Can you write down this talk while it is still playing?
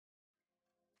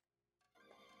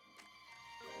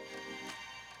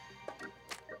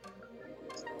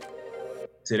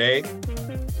Today,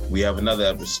 we have another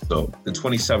episode, the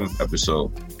 27th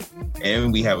episode,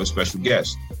 and we have a special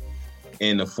guest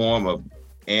in the form of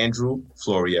Andrew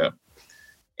Florial.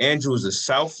 Andrew is a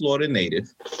South Florida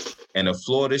native and a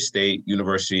Florida State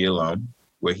University alum,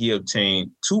 where he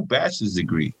obtained 2 bachelor's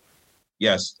degrees.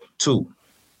 Yes, 2.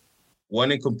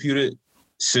 One in computer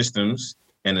systems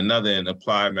and another in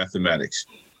applied mathematics.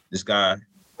 This guy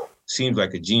seems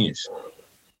like a genius.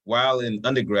 While in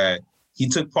undergrad, he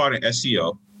took part in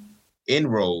SEO,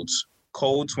 En-ROADS,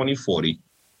 Code 2040,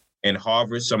 and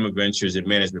Harvard Summer Ventures and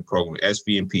Management Program,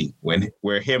 SVMP,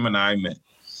 where him and I met.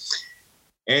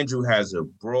 Andrew has a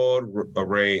broad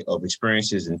array of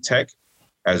experiences in tech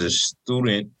as a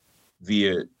student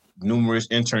via numerous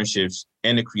internships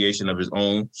and the creation of his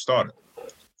own startup.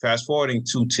 Fast forwarding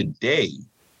to today,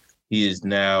 he is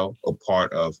now a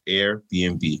part of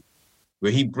Airbnb,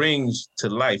 where he brings to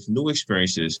life new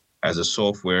experiences as a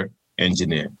software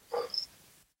engineer.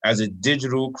 As a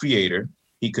digital creator,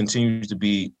 he continues to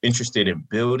be interested in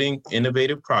building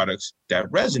innovative products that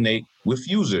resonate with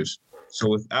users. So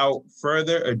without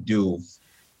further ado,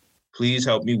 please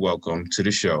help me welcome to the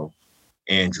show,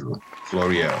 Andrew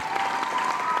Florial.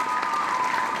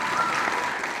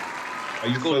 How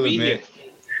you feeling, man?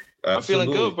 I'm feeling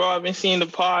good, bro. I've been seeing the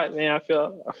pod, man. I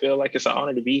feel like it's an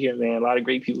honor to be here, man. A lot of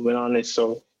great people been on this,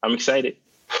 so I'm excited.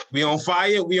 We on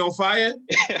fire? We on fire?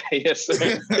 Yes,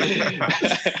 sir.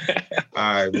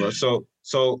 All right, bro. So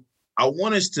I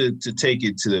want us to take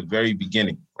it to the very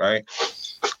beginning, right?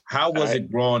 How was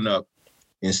it growing up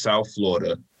in South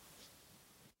Florida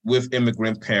with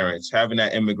immigrant parents, having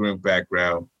that immigrant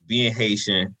background, being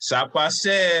Haitian? Sapa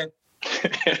said.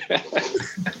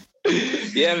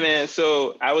 Yeah, man.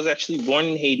 So I was actually born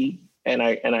in Haiti, and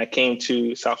I came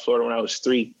to South Florida when I was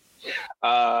 3.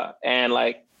 And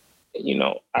like, you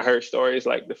know, I heard stories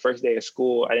like the first day of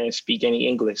school, I didn't speak any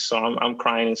English. So I'm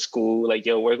crying in school, like,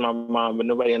 yo, where's my mom? But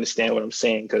nobody understands what I'm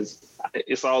saying because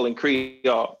it's all in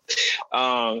Creole.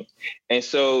 And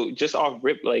so just off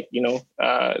rip, like, you know,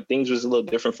 things was a little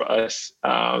different for us.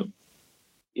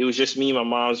 It was just me,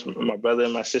 my brother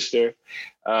and my sister.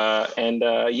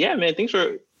 Yeah, man,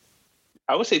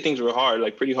 I would say things were hard,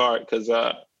 like pretty hard, because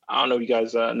I don't know if you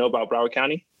guys know about Broward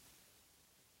County.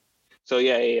 So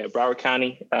yeah, Broward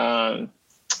County.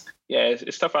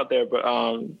 It's tough out there, but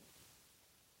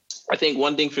I think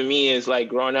one thing for me is like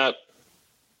growing up,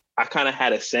 I kind of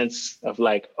had a sense of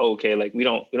like, okay, like we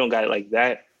don't got it like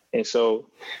that, and so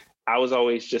I was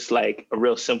always just like a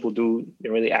real simple dude,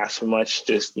 didn't really ask for much,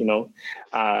 just, you know,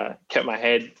 kept my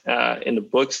head in the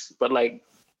books. But like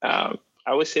I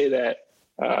would say that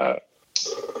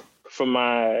for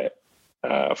my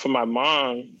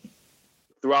mom,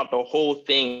 throughout the whole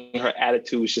thing, her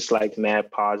attitude was just like mad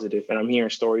positive. And I'm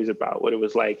hearing stories about what it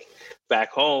was like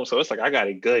back home. So it's like, I got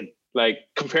it good. Like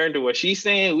compared to what she's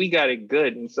saying, we got it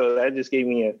good. And so that just gave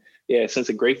me a sense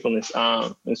of gratefulness.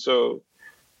 And so,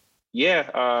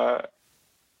 and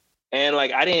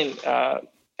like, I didn't,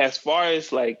 as far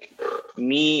as like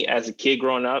me as a kid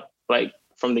growing up, like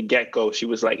from the get-go, she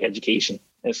was like education.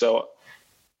 And so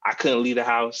I couldn't leave the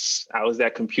house. I was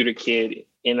that computer kid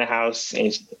in the house,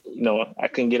 and you know, I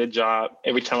couldn't get a job.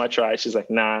 Every time I tried, she's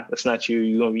like, nah, that's not you.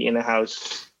 You're gonna be in the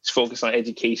house. Just focus on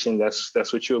education.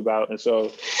 That's what you're about. And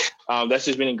so that's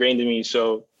just been ingrained in me.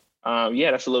 So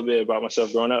that's a little bit about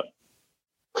myself growing up.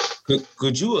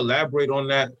 Could you elaborate on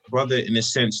that, brother, in the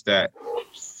sense that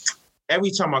every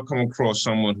time I come across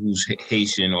someone who's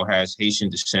Haitian or has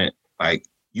Haitian descent, like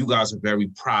you guys are very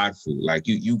prideful. Like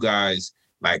you guys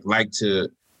like to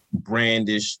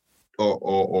brandish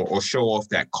or show off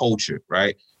that culture,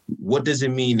 right? What does it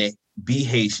mean to be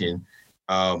Haitian?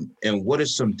 And what are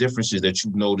some differences that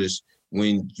you've noticed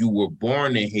when you were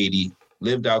born in Haiti,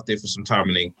 lived out there for some time,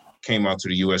 and then came out to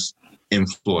the U.S. in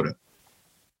Florida?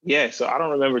 Yeah, so I don't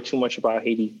remember too much about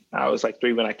Haiti. I was like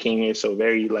 3 when I came here, so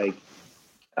very like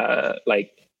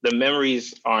the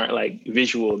memories aren't like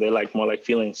visual; they're like more like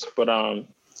feelings. But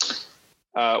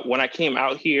when I came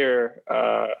out here,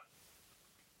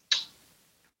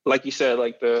 like you said,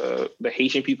 like the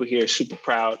Haitian people here are super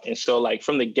proud. And so like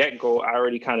from the get-go, I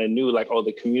already kind of knew like, oh,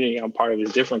 the community I'm part of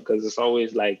is different because it's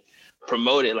always like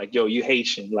promoted, like, yo, you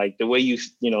Haitian, like the way you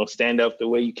stand up, the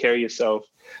way you carry yourself,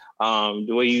 the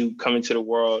way you come into the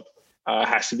world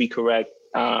has to be correct.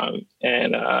 So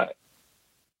I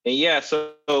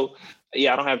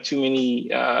don't have too many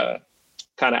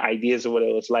kind of ideas of what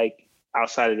it was like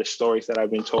outside of the stories that I've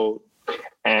been told.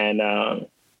 And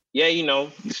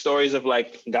stories of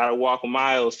like, gotta walk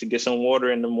miles to get some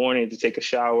water in the morning to take a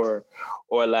shower,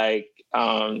 or like,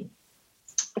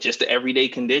 just the everyday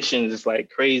conditions is like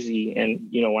crazy. And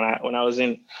you know, when I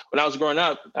was growing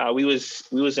up, we was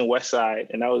in West Side,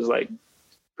 and that was like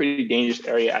pretty dangerous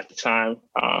area at the time.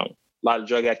 A lot of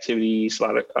drug activities,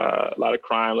 a lot of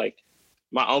crime. Like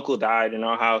my uncle died in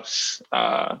our house,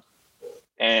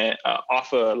 and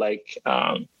off of like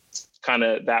kind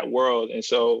of that world. And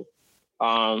so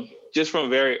just from a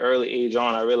very early age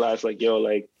on, I realized like, yo,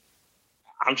 like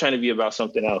I'm trying to be about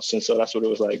something else. And so that's what it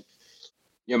was like.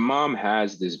 Your mom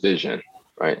has this vision,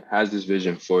 right? Has this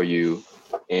vision for you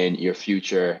and your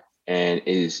future, and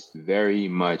is very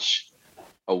much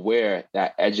aware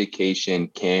that education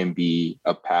can be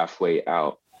a pathway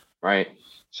out, right?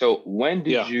 So when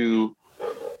did you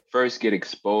first get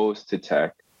exposed to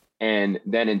tech and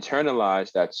then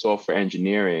internalize that software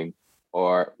engineering,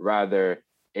 or rather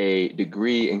a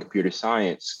degree in computer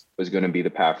science, was going to be the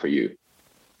path for you?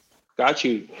 Got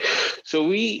you. So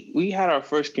we had our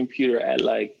first computer at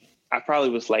like, I probably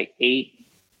was like 8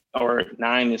 or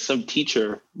 9, and some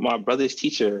teacher, my brother's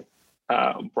teacher,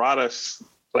 brought us,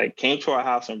 like came to our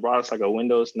house and brought us like a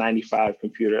Windows 95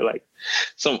 computer, like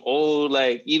some old,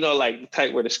 like, you know, like the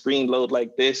type where the screen load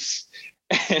like this.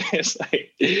 And it's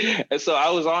like, and so I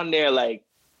was on there like,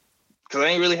 because I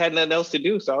ain't really had nothing else to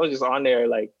do. So I was just on there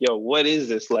like, yo, what is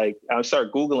this? Like, I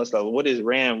started Googling stuff. What is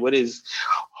RAM? What is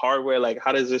hardware? Like,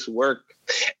 how does this work?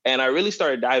 And I really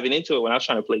started diving into it when I was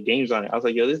trying to play games on it. I was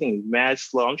like, yo, this thing is mad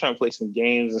slow. I'm trying to play some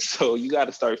games. And so you got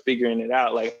to start figuring it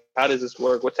out. Like, how does this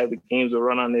work? What type of games will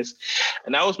run on this?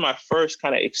 And that was my first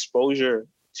kind of exposure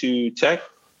to tech.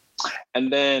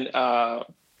 And then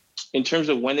in terms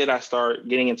of when did I start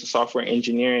getting into software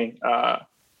engineering,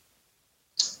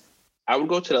 I would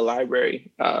go to the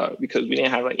library because we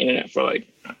didn't have like internet for like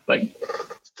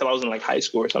till I was in like high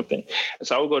school or something. And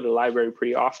so I would go to the library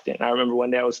pretty often. I remember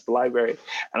one day I was at the library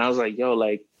and I was like, yo,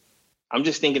 like, I'm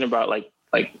just thinking about like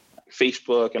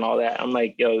Facebook and all that. I'm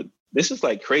like, yo, this is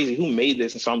like crazy. Who made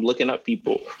this? And so I'm looking up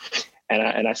people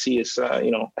and I see it's, I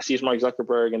see it's Mark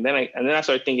Zuckerberg. And then I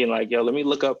started thinking like, yo, let me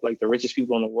look up like the richest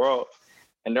people in the world.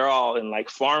 And they're all in like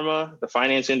pharma, the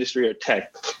finance industry, or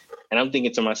tech. And I'm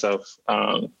thinking to myself,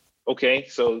 okay,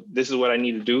 so this is what I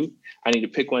need to do. I need to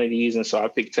pick one of these. And so I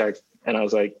picked tech, and I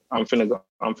was like, I'm finna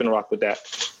rock with that.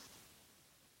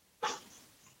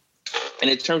 And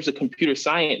in terms of computer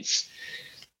science,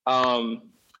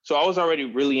 so I was already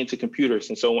really into computers.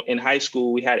 And so in high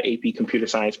school, we had an AP computer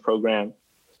science program.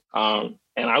 And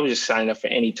I was just signing up for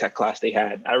any tech class they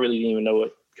had. I really didn't even know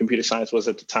what computer science was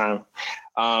at the time.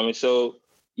 And so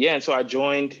I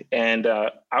joined, and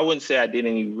I wouldn't say I did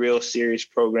any real serious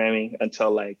programming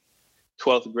until like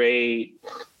 12th grade.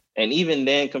 And even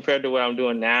then, compared to what I'm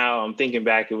doing now, I'm thinking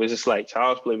back, it was just like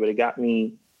child's play, but it got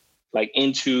me like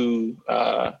into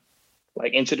the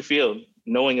field,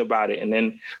 knowing about it. And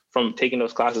then from taking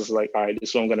those classes, like, all right, this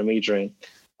is what I'm going to major in.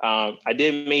 I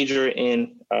did major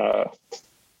in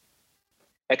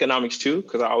economics too,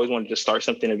 because I always wanted to start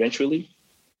something eventually.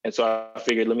 And so I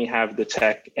figured, let me have the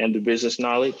tech and the business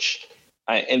knowledge.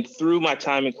 And through my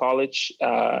time in college,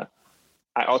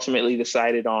 I ultimately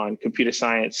decided on computer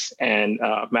science and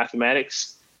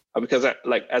mathematics because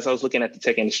as I was looking at the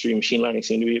tech industry, machine learning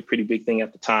seemed to be a pretty big thing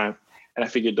at the time. And I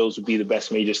figured those would be the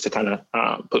best majors to kind of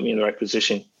put me in the right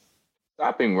position.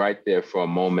 Stopping right there for a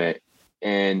moment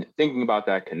and thinking about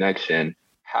that connection,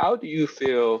 how do you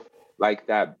feel like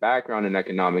that background in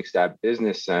economics, that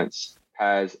business sense,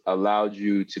 has allowed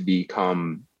you to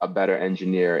become a better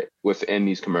engineer within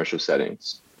these commercial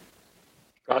settings?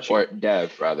 Gotcha. Or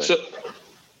dev, rather.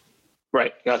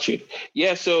 Right, got you.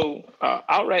 Yeah, so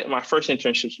outright, my first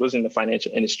internships was in the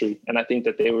financial industry, and I think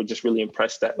that they were just really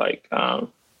impressed that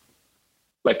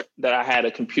that I had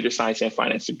a computer science and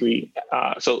finance degree.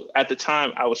 So at the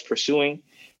time, I was pursuing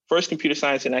first computer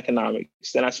science and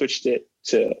economics, then I switched it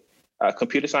to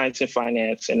computer science and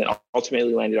finance, and then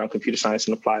ultimately landed on computer science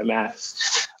and applied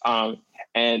math.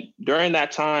 And during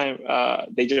that time,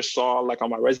 they just saw like on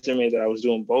my resume that I was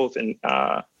doing both, and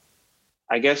I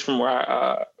guess from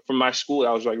my school,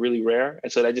 I was like really rare.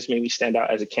 And so that just made me stand out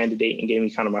as a candidate and gave me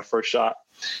kind of my first shot.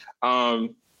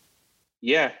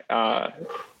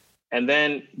 And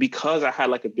then because I had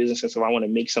like a business sense of I want to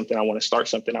make something, I want to start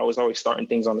something, I was always starting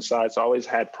things on the side. So I always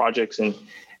had projects and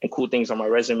cool things on my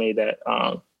resume that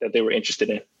they were interested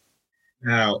in.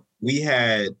 Now, we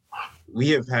have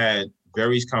had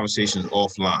various conversations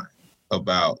offline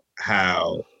about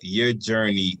how your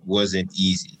journey wasn't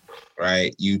easy,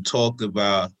 right? We talked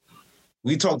about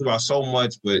so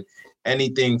much, but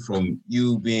anything from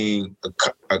you being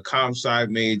a comp sci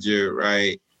major,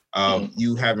 right?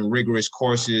 You having rigorous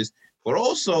courses, but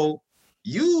also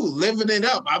you living it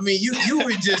up. I mean, you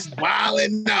were just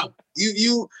wilding out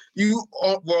You were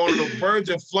on the verge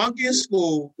of flunking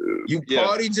school. You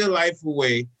partied your life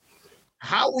away.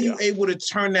 How were you able to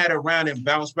turn that around and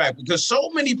bounce back? Because so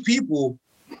many people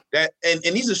that, and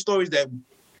these are stories that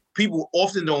people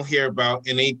often don't hear about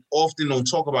and they often don't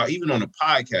talk about, even on the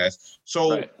podcast.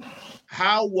 So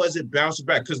how was it bouncing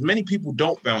back? Because many people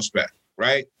don't bounce back,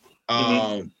 right?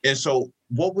 And so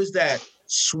what was that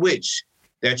switch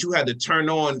that you had to turn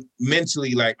on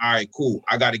mentally, like, all right, cool,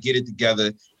 I got to get it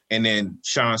together, and then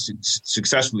Sean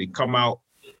successfully come out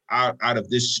of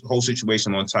this whole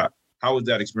situation on top? How was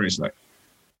that experience like?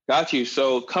 Got you.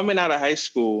 So coming out of high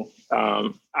school,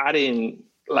 I didn't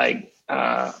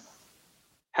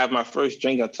have my first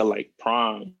drink until like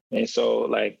prom. And so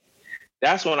like,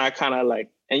 that's when I kind of like,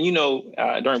 and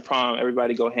during prom,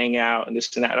 everybody go hang out and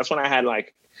this and that. That's when I had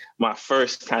like my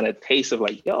first kind of taste of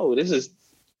like, yo,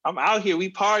 I'm out here,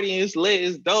 we partying, it's lit,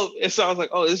 it's dope. And so I was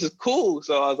like, oh, this is cool.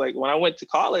 So I was like, when I went to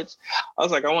college, I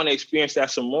was like, I want to experience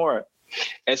that some more.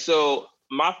 And so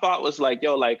my thought was like,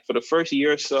 yo, like for the first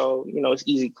year or so, it's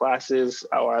easy classes,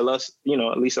 or at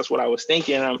least that's what I was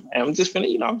thinking. I'm just gonna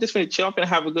chill, I'm gonna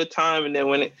have a good time. And then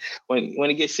when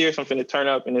it gets serious, I'm gonna turn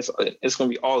up and it's gonna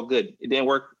be all good. It didn't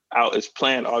work out as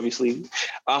planned, obviously.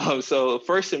 So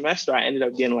first semester, I ended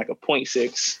up getting like a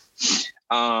 0.6.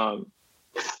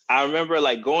 I remember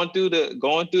like going through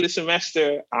the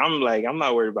semester, I'm like, I'm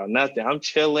not worried about nothing. I'm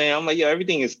chilling. I'm like, yo,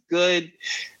 everything is good.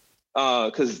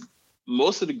 Because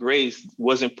most of the grades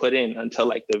wasn't put in until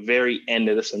like the very end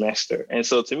of the semester. And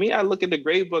so to me, I look at the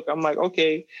grade book, I'm like,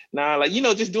 okay,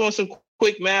 just doing some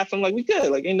quick math. I'm like, we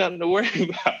good, like ain't nothing to worry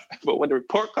about. But when the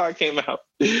report card came out,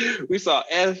 we saw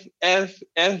F,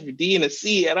 D, and a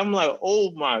C. And I'm like,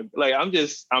 oh my, like,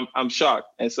 I'm shocked.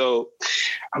 And so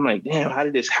I'm like, damn, how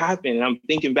did this happen? And I'm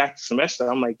thinking back to semester.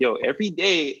 I'm like, yo, every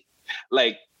day,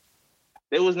 like,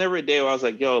 there was never a day where I was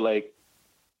like, yo, like,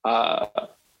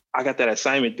 I got that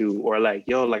assignment due, or like,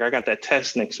 yo, like I got that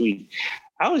test next week.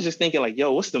 I was just thinking like,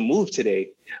 yo, what's the move today?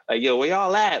 Like, yo, where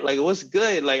y'all at? Like, what's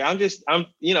good? Like, I'm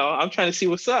trying to see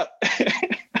what's up.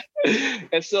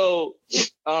 And so,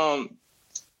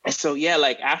 yeah,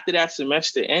 like after that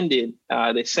semester ended,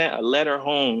 they sent a letter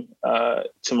home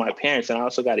to my parents. And I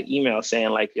also got an email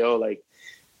saying like, yo, like,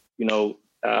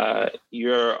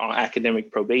 you're on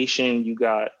academic probation. You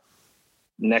got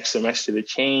next semester to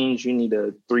change. You need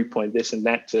a 3-point this and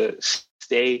that to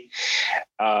stay.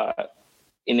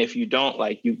 And if you don't,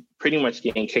 like, you pretty much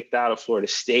getting kicked out of Florida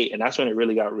State. And that's when it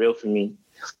really got real for me.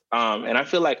 And I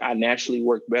feel like I naturally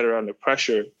work better under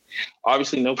pressure.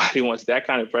 Obviously, nobody wants that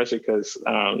kind of pressure because,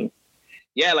 like,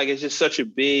 it's just such a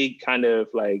big kind of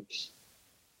like,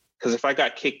 because if I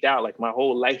got kicked out, like my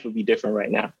whole life would be different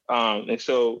right now. And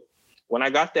so when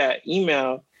I got that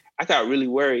email, I got really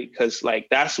worried because like,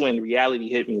 that's when reality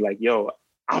hit me like, yo,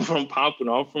 I'm from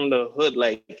Pompano, I'm from the hood.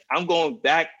 Like I'm going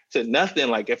back to nothing.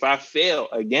 Like if I fail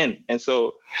again. And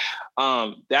so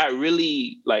that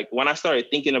really, like when I started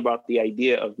thinking about the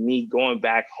idea of me going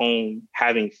back home,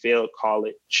 having failed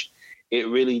college, it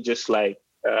really just like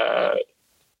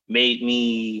made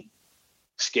me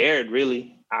scared,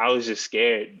 really. I was just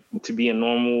scared to be a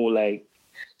normal, like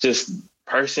just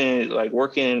person, like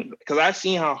working, because I've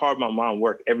seen how hard my mom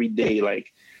worked every day,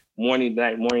 like morning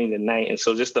to night. And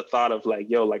so just the thought of like,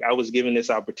 yo, like I was given this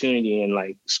opportunity and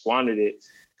like squandered it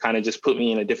kind of just put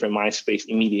me in a different mind space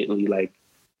immediately, like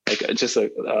just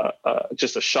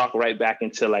a shock right back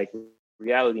into like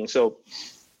reality. And so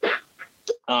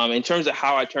in terms of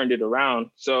how I turned it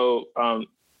around, so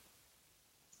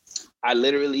I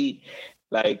literally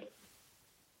like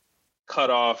cut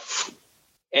off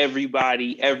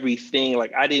everybody, everything.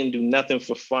 Like I didn't do nothing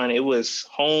for fun. It was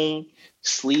home,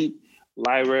 sleep,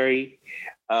 library,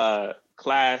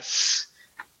 class.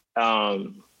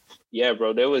 Yeah,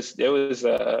 bro, there was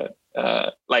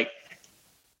like,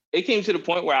 it came to the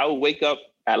point where I would wake up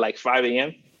at like 5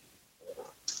 a.m.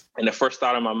 And the first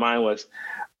thought in my mind was,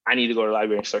 I need to go to the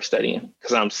library and start studying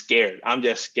because I'm scared. I'm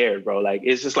just scared, bro. Like,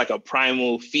 it's just like a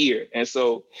primal fear. And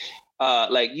so,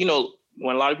 like, you know,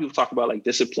 when a lot of people talk about like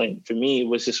discipline, for me, it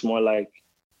was just more like,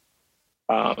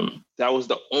 that was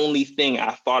the only thing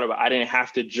I thought about. I didn't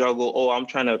have to juggle. Oh, I'm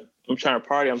trying to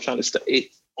party. I'm trying to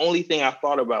study. Only thing I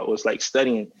thought about was like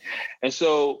studying. And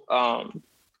so,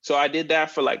 so I did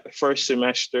that for like the first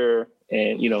semester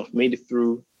and, you know, made it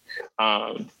through.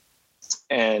 And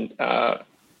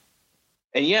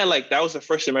yeah, like that was the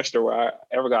first semester where I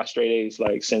ever got straight A's,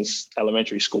 like since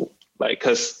elementary school. Like,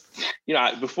 cause, you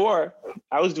know, before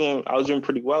I was doing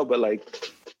pretty well, but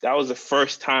like, that was the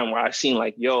first time where I seen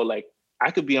like, yo, like I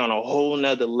could be on a whole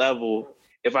nother level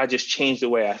if I just changed the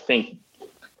way I think.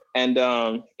 And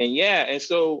yeah, and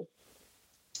so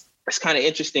it's kind of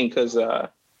interesting because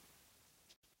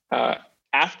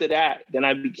after that, then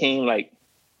I became like,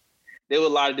 there were a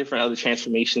lot of different other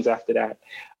transformations after that.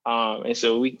 And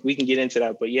so we can get into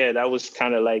that. But yeah, that was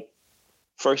kind of like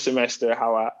first semester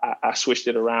how I switched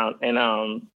it around.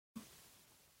 And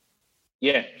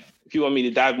yeah, if you want me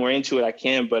to dive more into it, I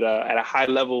can. But at a high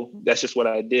level, that's just what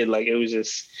I did. Like it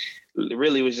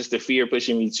really was just the fear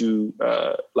pushing me to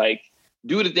like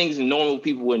do the things normal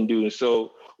people wouldn't do.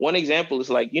 So one example is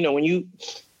like, you know, when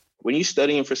you're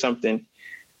studying for something,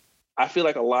 I feel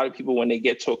like a lot of people, when they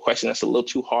get to a question that's a little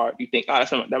too hard, you think, oh,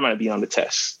 that might be on the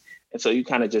test. And so you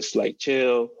kind of just like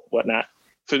chill, whatnot.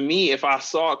 For me, if I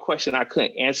saw a question I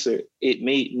couldn't answer, it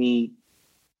made me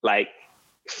like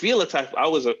feel a type. I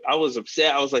was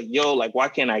upset. I was like, yo, like, why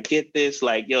can't I get this?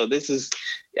 Like, yo, this is,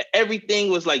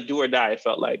 everything was like do or die, it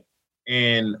felt like.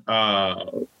 And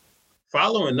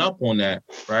following up on that,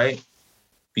 right?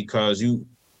 Because you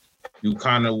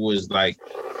kind of was like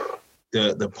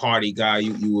the party guy.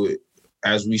 You were,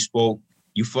 as we spoke,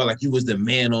 you felt like you was the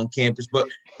man on campus, but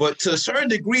to a certain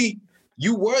degree,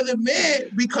 you were the man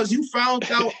because you found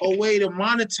out a way to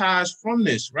monetize from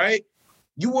this, right?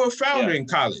 You were a founder in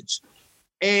college,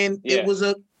 and it was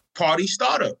a party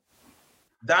startup.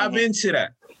 Dive into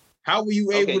that. How were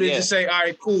you able to just say, all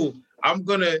right, cool, I'm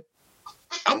gonna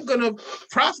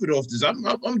profit off this. I'm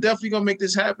definitely gonna make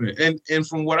this happen. And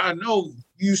from what I know,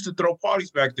 you used to throw parties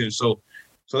back then. So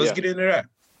let's get into that.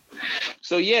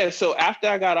 So after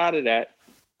I got out of that,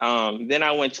 then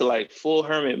I went to like full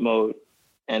hermit mode.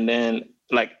 And then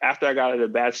like after I got out of the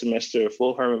bad semester,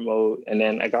 full hermit mode, and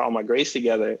then I got all my grades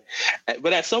together.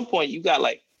 But at some point you got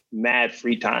like mad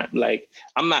free time. Like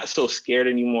I'm not so scared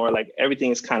anymore. Like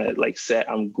everything is kind of like set.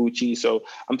 I'm Gucci. So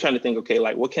I'm trying to think, okay,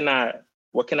 like what can I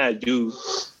do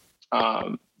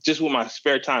just with my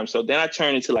spare time? So then I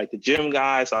turned into like the gym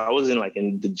guy. So I was in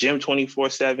the gym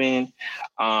 24/7.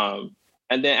 And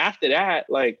then after that,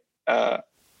 like I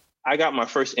got my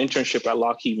first internship at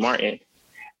Lockheed Martin.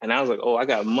 And I was like, oh, I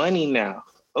got money now.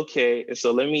 Okay,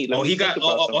 so let me. He got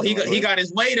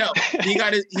his weight up. He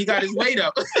got his weight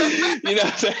up. You know what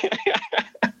I'm saying?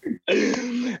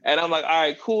 And I'm like, all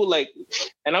right, cool. Like,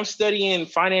 and I'm studying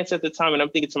finance at the time, and I'm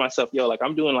thinking to myself, yo, like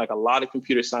I'm doing like a lot of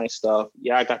computer science stuff.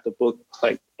 Yeah, I got the book,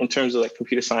 like in terms of like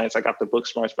computer science, I got the book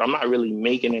smarts, but I'm not really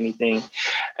making anything.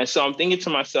 And so I'm thinking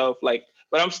to myself, like,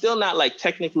 but I'm still not like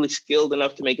technically skilled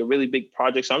enough to make a really big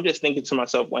project. So I'm just thinking to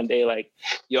myself one day, like,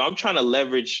 yo, I'm trying to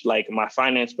leverage like my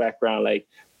finance background. Like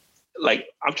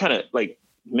I'm trying to like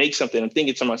make something. I'm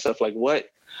thinking to myself, like, what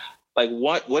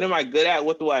am I good at?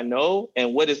 What do I know?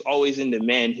 And what is always in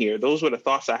demand here? Those were the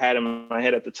thoughts I had in my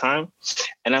head at the time.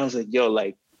 And I was like, yo,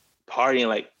 like partying,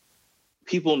 like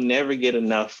people never get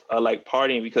enough like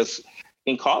partying, because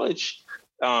in college,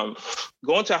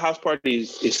 going to a house party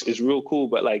is real cool,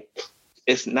 but like,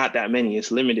 it's not that many,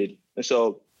 it's limited. And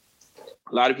so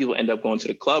a lot of people end up going to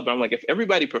the club. But I'm like, if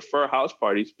everybody prefer house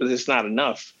parties, but it's not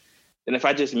enough, then if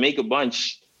I just make a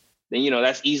bunch, then, you know,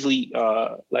 that's easily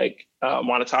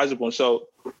monetizable. And so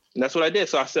that's what I did.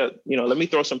 So I said, you know, let me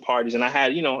throw some parties. And I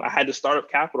had the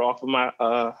startup capital off of my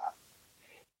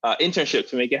internship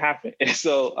to make it happen. And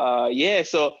so,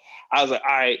 so I was like,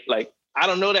 all right, like, I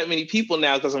don't know that many people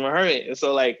now because I'm a hermit. And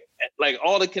so like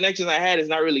all the connections I had is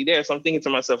not really there. So I'm thinking to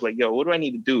myself, like, yo, what do I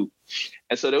need to do?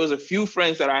 And so there was a few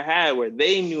friends that I had where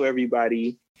they knew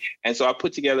everybody. And so I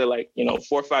put together like, 4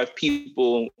 or 5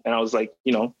 people. And I was like,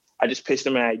 I just pitched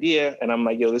them an idea. And I'm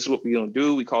like, yo, this is what we're going to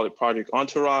do. We call it Project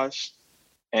Entourage.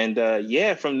 And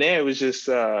from there, it was just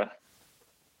that's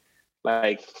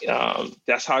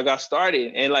how I got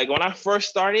started. And like when I first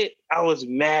started, I was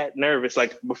mad nervous.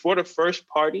 Like before the first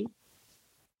party,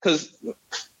 because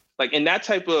like in that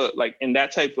type of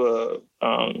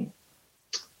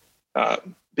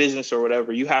business or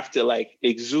whatever, you have to like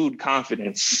exude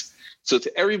confidence. So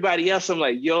to everybody else, I'm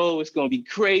like, yo, it's gonna be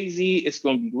crazy. It's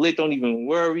gonna be lit. Don't even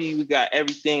worry. We got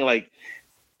everything. Like,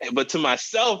 but to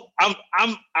myself, I'm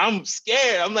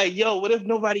scared. I'm like, yo, what if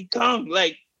nobody comes?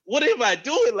 Like, what if I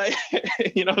do it? Like,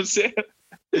 you know what I'm saying?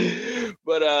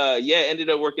 But ended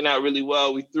up working out really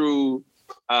well. We threw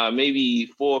maybe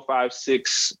 4, 5,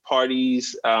 6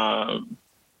 parties. And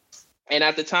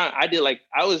at the time I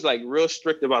was like real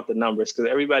strict about the numbers because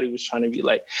everybody was trying to be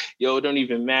like, yo, it don't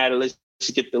even matter. Let's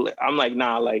just get I'm like,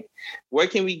 nah, like where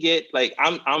can we get, like,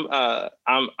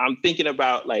 I'm thinking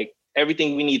about like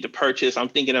everything we need to purchase. I'm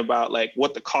thinking about like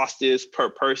what the cost is per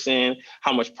person,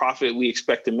 how much profit we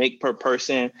expect to make per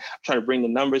person. I'm trying to bring the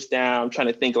numbers down. I'm trying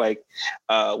to think like,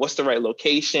 what's the right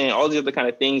location, all these other kind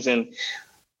of things. And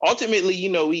ultimately,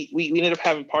 we ended up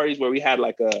having parties where we had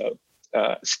like a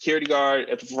security guard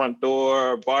at the front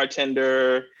door,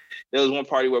 bartender, there was one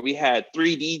party where we had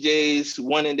 3 DJs,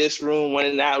 one in this room, one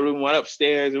in that room, one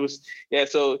upstairs. It was, yeah,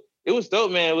 so it was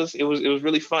dope, man. It was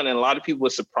really fun. And a lot of people were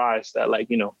surprised that, like,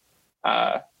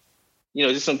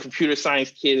 just some computer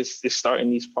science kid is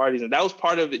starting these parties. And that was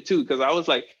part of it too. Cause I was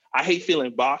like, I hate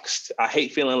feeling boxed. I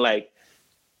hate feeling like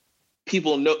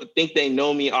people think they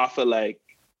know me off of like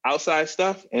outside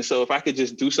stuff. And so if I could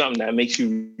just do something that makes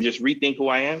you just rethink who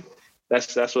I am,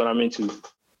 that's what I'm into.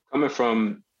 Coming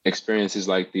from experiences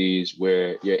like these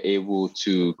where you're able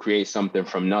to create something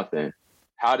from nothing,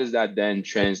 how does that then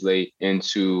translate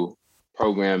into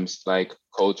programs like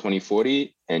Code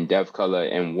 2040 and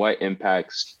DevColor, and what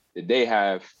impacts did they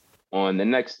have on the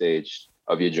next stage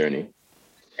of your journey?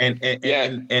 And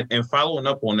following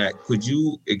up on that, could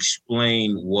you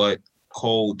explain what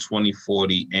Code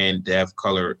 2040 and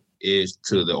DevColor is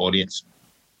to the audience?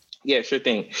 Yeah, sure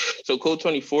thing. So Code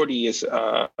 2040 is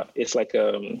it's like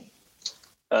a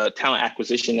talent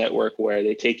acquisition network where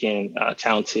they take in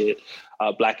talented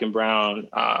Black and brown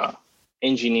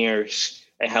engineers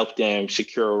and help them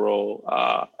secure a role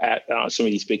at some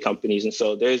of these big companies. And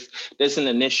so there's an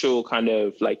initial kind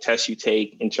of like test you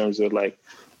take in terms of like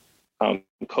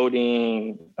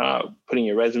coding, putting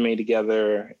your resume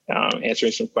together,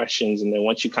 answering some questions. And then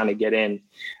once you kind of get in,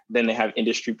 then they have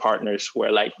industry partners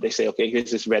where like they say, okay,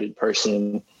 here's this vetted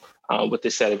person with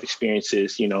this set of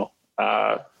experiences,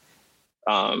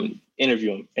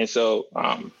 interview them. And so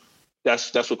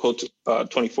that's what Code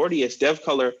 2040 is.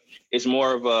 DevColor is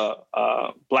more of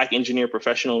a Black engineer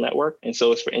professional network. And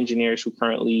so it's for engineers who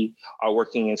currently are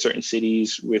working in certain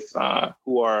cities with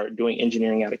who are doing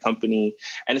engineering at a company.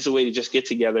 And it's a way to just get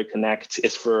together, connect.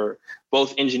 It's for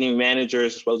both engineering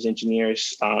managers as well as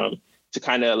engineers to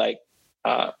kind of like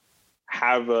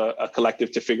have a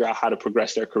collective to figure out how to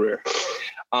progress their career.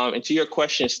 And to your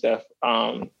question, Steph,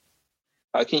 can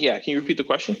you repeat the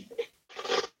question?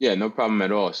 Yeah, no problem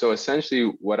at all. So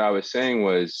essentially what I was saying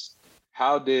was,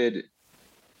 how did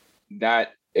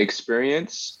that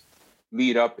experience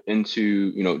lead up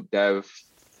into,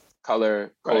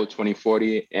 DevColor, Code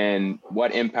 2040, and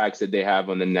what impacts did they have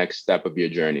on the next step of your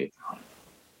journey?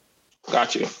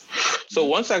 Got you. So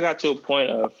once I got to a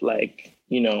point of like,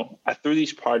 I threw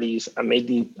these parties, I made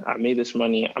this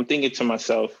money, I'm thinking to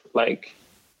myself, like,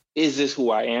 is this who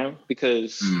I am?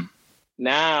 Because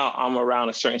now I'm around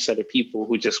a certain set of people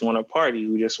who just want to party,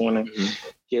 who just want to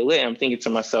get lit. I'm thinking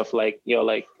to myself, like,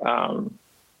 if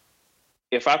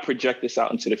I project this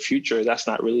out into the future, that's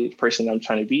not really the person I'm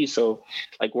trying to be. So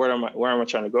like, where am I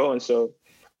trying to go? And so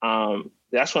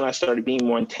that's when I started being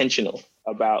more intentional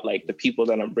about like the people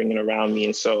that I'm bringing around me.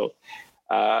 And so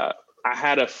I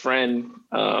had a friend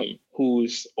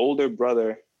whose older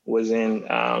brother was in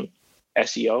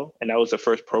SEO, and that was the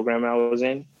first program I was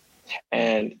in.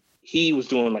 And he was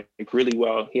doing like really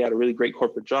well. He had a really great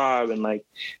corporate job, and like,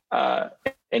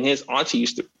 and his auntie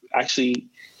used to actually.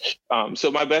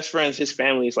 So my best friends, his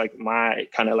family is like my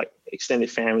kind of like extended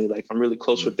family. Like I'm really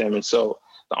close with them, and so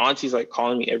the auntie's like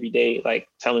calling me every day, like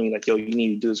telling me like, "Yo, you need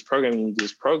to do this program. You need to do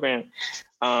this program."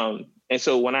 And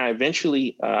so when I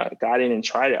eventually got in and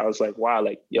tried it, I was like, "Wow,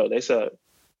 like yo, there's a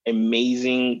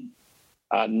amazing."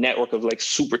 Network of like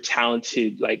super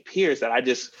talented like peers that I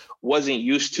just wasn't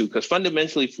used to, because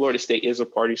fundamentally Florida State is a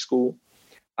party school.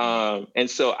 And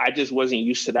so I just wasn't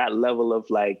used to that level of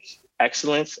like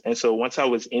excellence. And so once I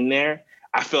was in there,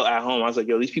 I felt at home. I was like,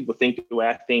 yo, these people think the way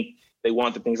I think, they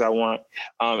want the things I want.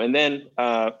 And then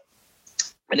after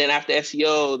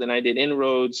SEO, then I did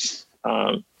Inroads,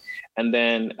 and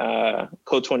then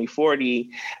Code 2040,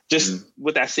 just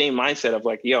with that same mindset of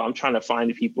like, yo, I'm trying to find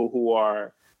the people who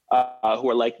are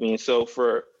like me. And so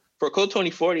for Code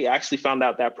 2040, I actually found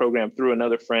out that program through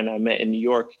another friend I met in New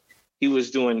York. He was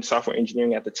doing software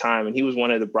engineering at the time, and he was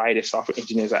one of the brightest software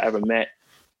engineers I ever met.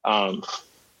 And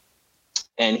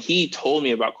he told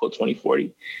me about Code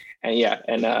 2040.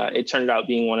 And it turned out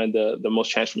being one of the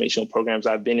most transformational programs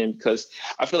I've been in, because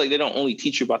I feel like they don't only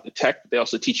teach you about the tech, but they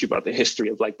also teach you about the history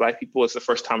of like Black people. It's the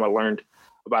first time I learned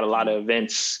about a lot of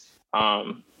events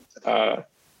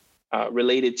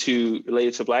related to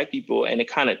Black people. And it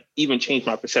kind of even changed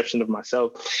my perception of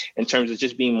myself in terms of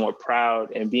just being more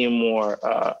proud and being more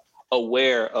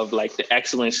aware of like the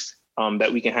excellence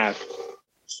that we can have.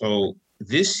 So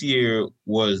this year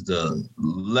was the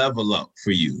level up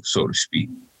for you, so to speak,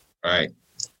 right?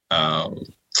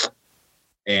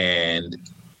 And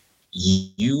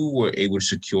you were able to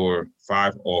secure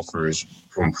 5 offers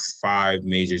from 5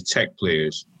 major tech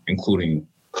players, including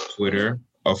Twitter,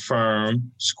 Affirm,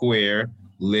 Square,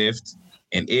 Lyft,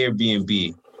 and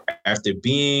Airbnb, after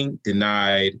being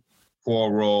denied for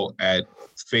a role at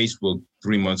Facebook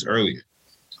 3 months earlier.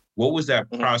 What was that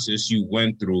process you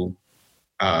went through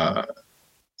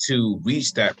to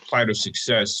reach that plight of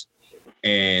success?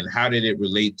 And how did it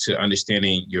relate to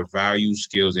understanding your values,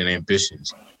 skills, and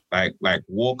ambitions? Like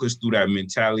walk us through that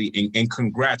mentality. And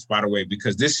congrats, by the way,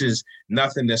 because this is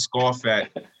nothing to scoff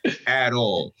at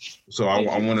all. So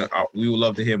we would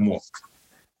love to hear more.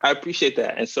 I appreciate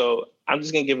that. And so I'm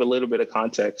just going to give a little bit of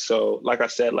context. So like I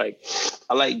said, like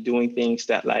I like doing things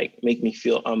that like make me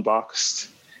feel unboxed.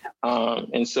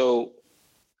 And so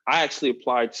I actually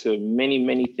applied to many,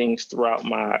 many things throughout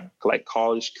my like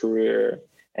college career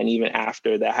and even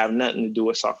after that have nothing to do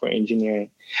with software engineering.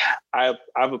 I've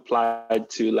applied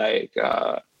to like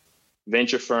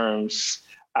venture firms.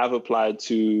 I've applied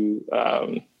to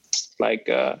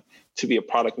to be a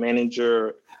product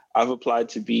manager. I've applied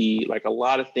to be like a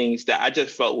lot of things that I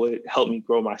just felt would help me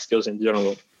grow my skills in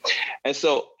general. And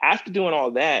so after doing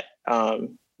all that,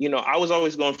 I was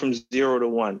always going from 0 to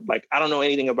 1. Like, I don't know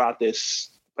anything about this,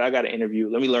 but I got an interview.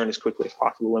 Let me learn as quickly as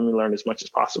possible. Let me learn as much as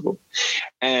possible.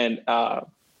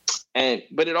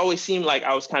 But it always seemed like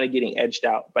I was kind of getting edged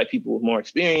out by people with more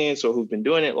experience or who've been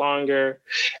doing it longer.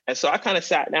 And so I kind of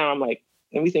sat down. I'm like,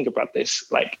 let me think about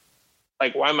this. Like,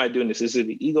 why am I doing this? Is it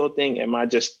the ego thing? Am I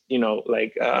just, am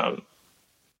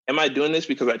I doing this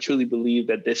because I truly believe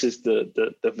that this is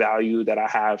the value that I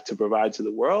have to provide to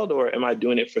the world? Or am I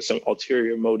doing it for some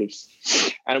ulterior motives?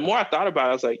 And the more I thought about it,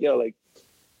 I was like,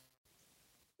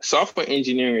 software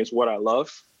engineering is what I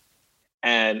love.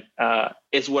 And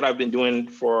it's what I've been doing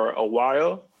for a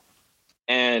while.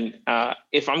 And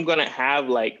if I'm going to have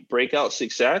like breakout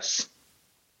success,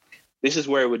 this is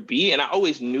where it would be. And I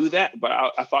always knew that, but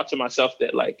I thought to myself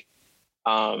that like,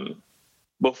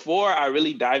 before I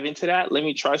really dive into that, let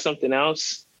me try something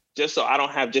else just so I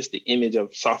don't have just the image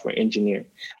of software engineer.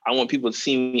 I want people to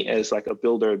see me as like a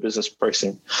builder, a business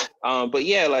person. But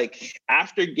yeah, like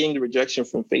after getting the rejection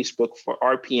from Facebook for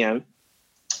RPM,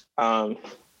 I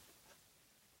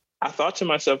thought to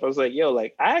myself, I was like,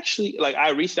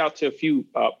 I reached out to a few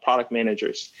product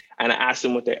managers and I asked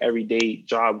them what their everyday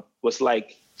job was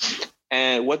like.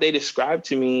 And what they described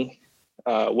to me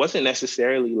wasn't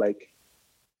necessarily like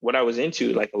what I was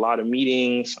into, like a lot of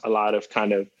meetings, a lot of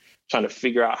kind of trying to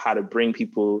figure out how to bring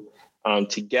people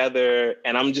together.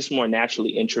 And I'm just more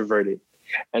naturally introverted.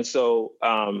 And so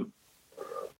going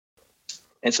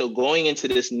into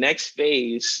this next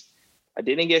phase, I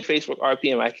didn't get Facebook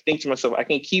RPM. I think to myself, I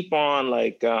can keep on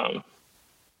like doing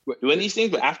these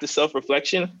things, but after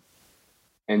self-reflection.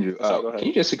 Andrew, can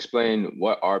you just explain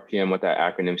what RPM, what that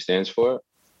acronym stands for?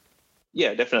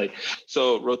 Yeah, definitely.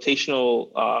 So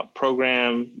rotational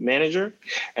program manager.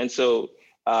 And so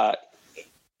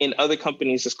in other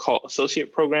companies, it's called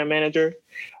associate program manager.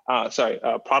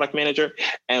 Product manager.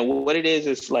 And what it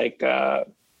is like,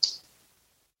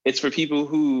 it's for people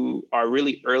who are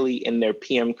really early in their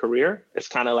PM career. It's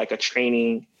kind of like a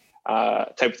training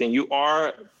type of thing. You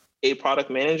are a product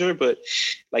manager, but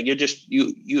like you're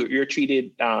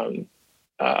treated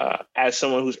as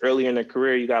someone who's earlier in their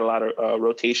career. You got a lot of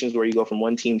rotations where you go from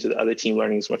one team to the other team,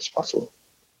 learning as much as possible.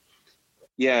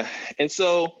 Yeah, and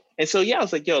so yeah, I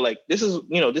was like, this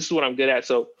is what I'm good at.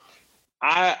 So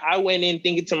I went in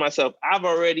thinking to myself, I've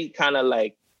already kind of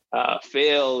like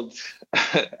failed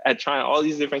at trying all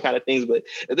these different kind of things, but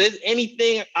if there's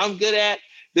anything I'm good at,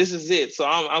 this is it. So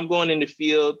I'm going in the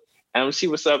field and I'm see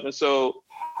what's up. And so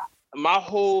my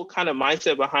whole kind of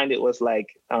mindset behind it was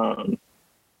like, kind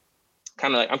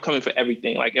of like I'm coming for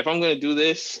everything. Like if I'm going to do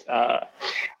this,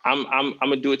 I'm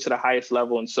going to do it to the highest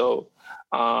level. And so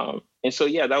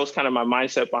yeah, that was kind of my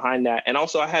mindset behind that. And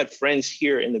also I had friends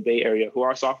here in the Bay Area who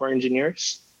are software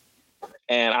engineers.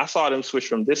 And I saw them switch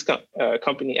from this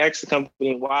company X to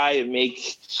company Y and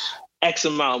make X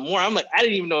amount more. I'm like, I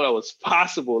didn't even know that was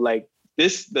possible. Like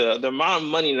the amount of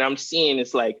money that I'm seeing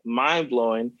is like mind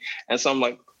blowing. And so I'm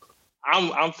like,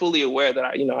 I'm fully aware that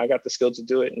I got the skill to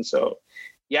do it. And so,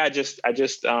 yeah, I just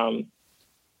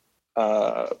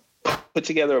put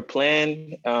together a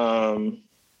plan.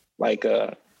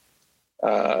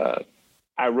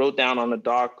 I wrote down on the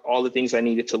doc all the things I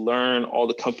needed to learn, all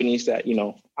the companies that,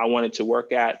 I wanted to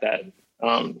work at that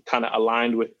kind of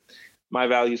aligned with my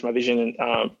values, my vision.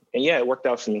 And yeah, it worked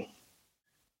out for me.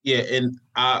 Yeah. And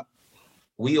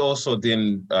we also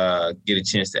didn't get a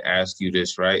chance to ask you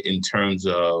this, right? In terms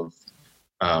of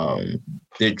the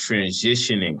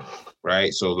transitioning,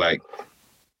 right? So like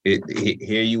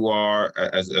here you are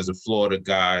as a Florida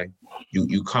guy,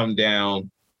 you come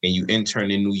down and you intern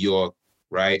in New York,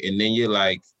 right? And then you're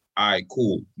like, all right,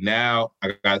 cool. Now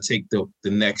I gotta take the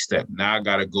next step. Now I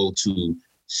gotta go to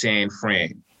San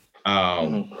Fran.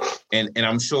 And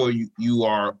I'm sure you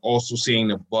are also seeing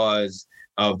the buzz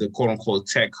of the quote unquote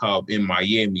tech hub in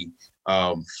Miami,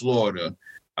 Florida.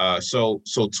 So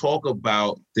talk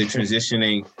about the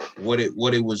transitioning, what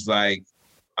it was like,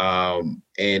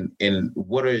 and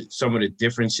what are some of the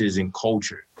differences in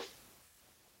culture?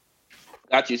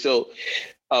 Got you. So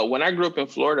when I grew up in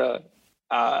Florida,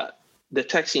 the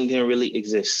tech scene didn't really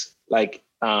exist. Like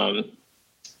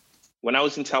when I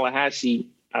was in Tallahassee,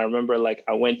 I remember like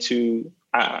I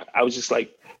was just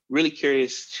like really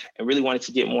curious and really wanted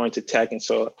to get more into tech. And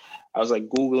so I was like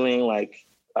Googling like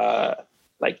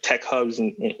tech hubs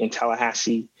in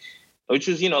Tallahassee, which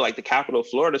was, like the capital of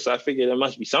Florida. So I figured there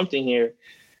must be something here.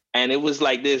 And it was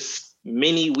like this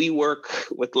mini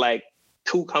WeWork with like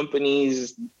 2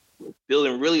 companies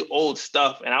building really old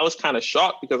stuff. And I was kind of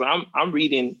shocked because I'm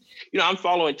reading, I'm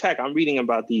following tech. I'm reading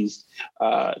about these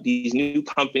new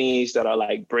companies that are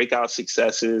like breakout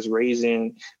successes,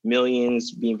 raising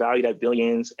millions, being valued at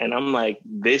billions. And I'm like,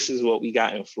 this is what we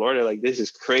got in Florida. Like, this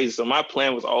is crazy. So my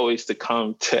plan was always to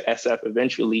come to SF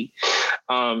eventually.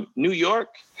 New York,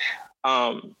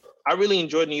 I really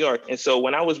enjoyed New York. And so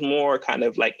when I was more kind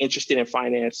of like interested in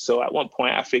finance, so at one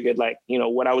point I figured like,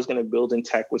 what I was going to build in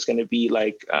tech was going to be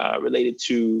like related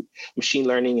to machine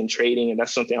learning and trading. And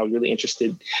that's something I was really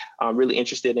interested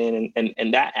in.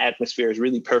 And that atmosphere is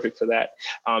really perfect for that.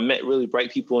 Met really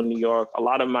bright people in New York. A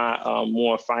lot of my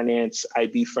more finance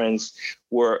IB friends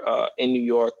were in New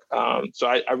York. So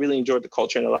I really enjoyed the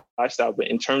culture and the lifestyle. But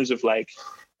in terms of like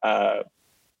the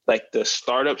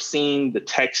startup scene, the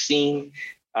tech scene,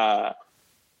 all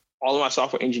of my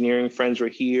software engineering friends were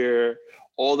here.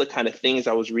 All the kind of things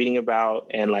I was reading about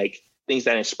and like things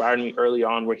that inspired me early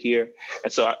on were here.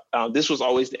 And so this was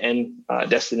always the end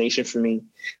destination for me.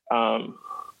 And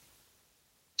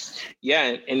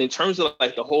in terms of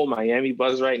like the whole Miami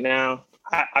buzz right now,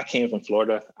 I came from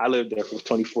Florida. I lived there for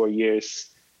 24 years.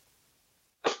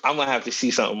 I'm gonna have to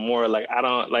see something more. Like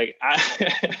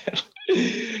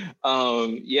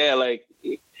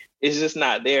it's just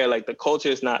not there. Like the culture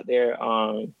is not there.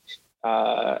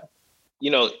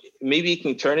 Maybe it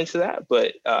can turn into that,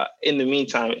 but in the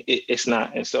meantime, it's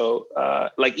not. And so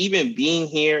like even being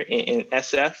here in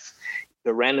SF,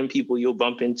 the random people you'll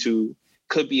bump into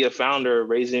could be a founder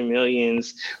raising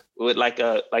millions with like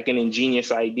an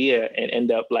ingenious idea and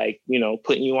end up like,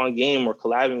 putting you on game or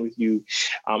collabing with you.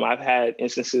 I've had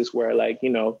instances where like,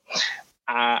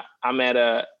 I'm at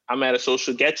a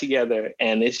social get together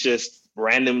and it's just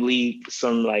randomly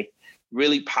some like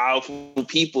really powerful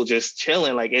people just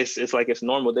chilling. Like it's like it's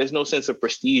normal. There's no sense of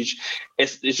prestige.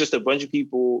 It's just a bunch of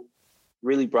people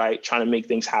really bright trying to make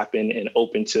things happen and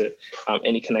open to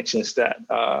any connections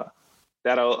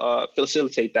that'll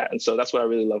facilitate that. And so that's what I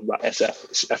really love about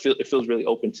SF. It feels really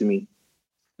open to me.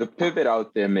 The pivot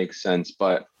out there makes sense,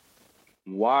 but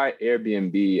why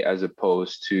Airbnb as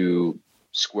opposed to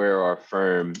Square or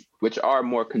Affirm, which are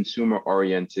more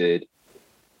consumer-oriented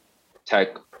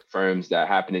tech firms that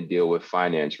happen to deal with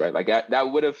finance, right? Like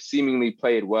that would have seemingly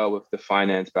played well with the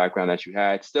finance background that you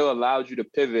had. Still allowed you to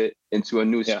pivot into a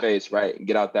new space, right? And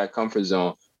get out that comfort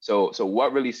zone. So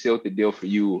what really sealed the deal for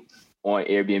you on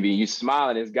Airbnb? You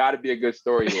smiling. It's got to be a good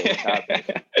story here. What's happening?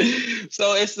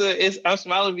 So I'm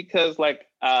smiling because like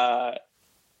a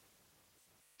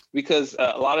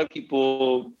lot of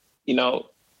people,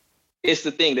 it's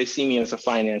the thing, they see me as a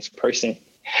finance person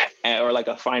or like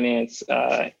a finance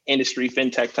industry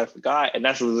fintech type of guy, and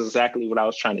that's exactly what I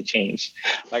was trying to change.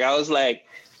 Like I was like,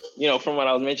 from what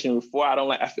I was mentioning before,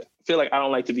 I feel like I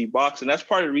don't like to be boxed, and that's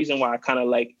part of the reason why I kind of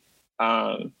like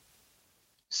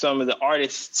some of the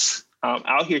artists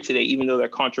out here today, even though they're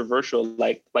controversial,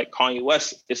 like Kanye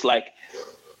West. It's like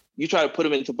you try to put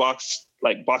him into box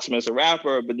him as a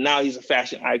rapper, but now he's a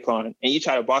fashion icon, and you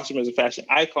try to box him as a fashion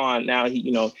icon. Now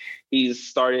he's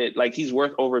started, like he's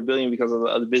worth over $1 billion because of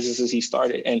the businesses he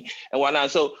started and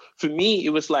whatnot. So for me,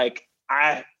 it was like,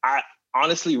 I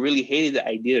honestly really hated the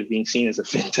idea of being seen as a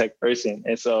fintech person.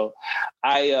 And so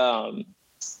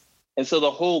so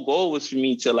the whole goal was for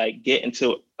me to like get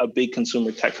into a big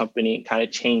consumer tech company and kind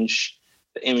of change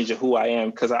the image of who I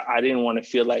am. Cause I didn't want to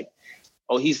feel like,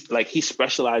 oh, he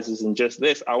specializes in just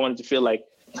this. I wanted to feel like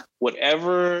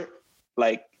whatever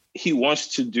like he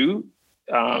wants to do,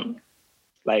 he'll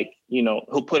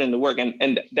put in the work.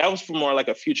 And that was for more like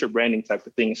a future branding type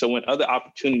of thing. So when other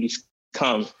opportunities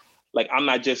come, like I'm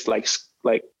not just like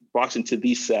boxed into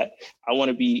these set. I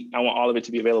want all of it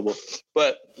to be available.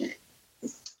 But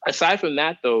aside from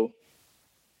that though,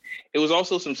 it was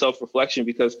also some self-reflection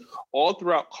because all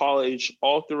throughout college,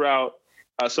 all throughout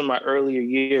some of my earlier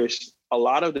years, a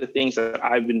lot of the things that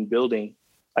I've been building,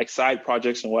 like side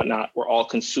projects and whatnot, were all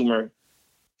consumer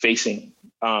facing.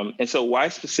 And so why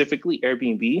specifically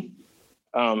Airbnb?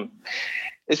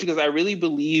 It's because I really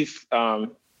believe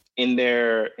in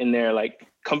their like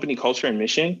company culture and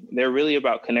mission. They're really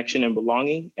about connection and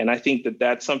belonging. And I think that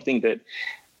that's something that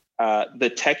the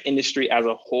tech industry as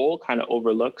a whole kind of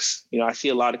overlooks. You know, I see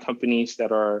a lot of companies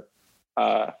that are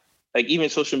like even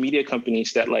social media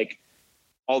companies that like,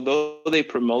 although they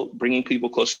promote bringing people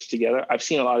closer together, I've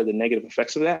seen a lot of the negative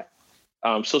effects of that.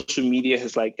 Social media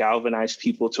has like galvanized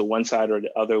people to one side or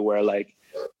the other, where like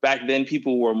back then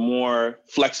people were more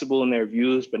flexible in their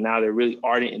views, but now they're really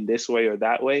ardent in this way or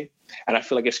that way. And I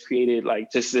feel like it's created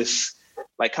like just this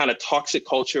like kind of toxic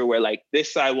culture where like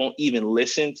this side won't even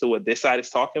listen to what this side is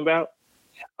talking about.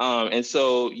 And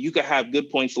so you could have good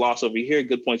points lost over here,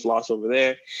 good points lost over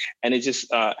there. And it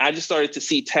just, I just started to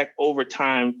see tech over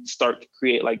time start to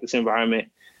create like this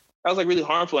environment that was like really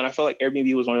harmful. And I felt like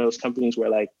Airbnb was one of those companies where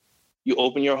like you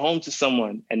open your home to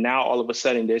someone and now all of a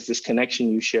sudden there's this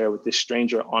connection you share with this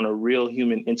stranger on a real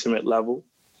human, intimate level.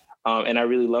 And I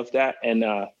really loved that. And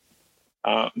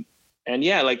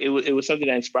yeah, like it was something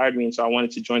that inspired me. And so I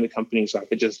wanted to join the company so I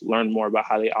could just learn more about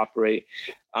how they operate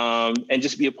and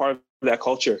just be a part of that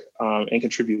culture and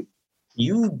contribute.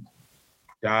 You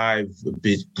dive a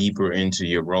bit deeper into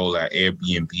your role at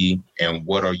Airbnb and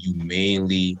what are you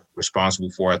mainly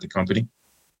responsible for at the company?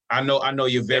 I know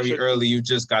you're very early. You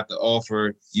just got the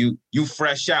offer. You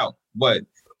fresh out, but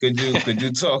could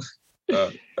you talk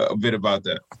a bit about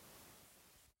that?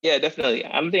 Yeah, definitely.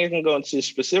 I don't think I can go into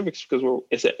specifics because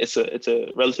it's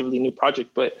a relatively new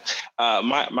project. But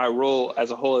my role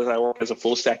as a whole is I work as a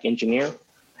full stack engineer,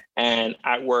 and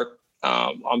I work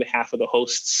on behalf of the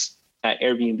hosts at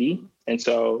Airbnb. And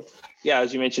so, yeah,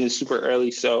 as you mentioned, it's super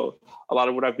early. So a lot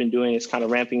of what I've been doing is kind of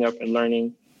ramping up and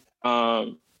learning.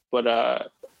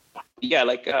 Yeah,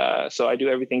 like so I do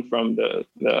everything from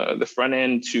the front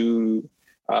end to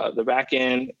the back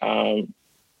end.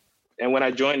 And when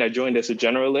I joined as a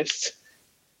generalist.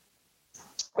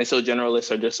 And so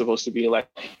generalists are just supposed to be like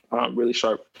really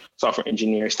sharp software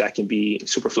engineers that can be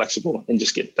super flexible and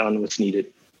just get done what's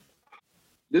needed.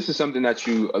 This is something that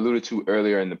you alluded to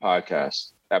earlier in the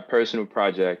podcast, that personal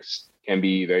projects can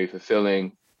be very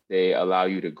fulfilling. They allow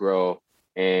you to grow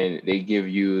and they give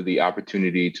you the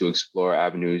opportunity to explore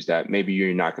avenues that maybe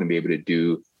you're not going to be able to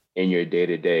do in your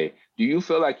day-to-day. Do you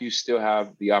feel like you still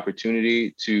have the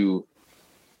opportunity to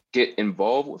get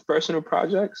involved with personal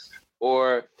projects,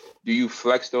 or do you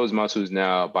flex those muscles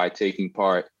now by taking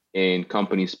part in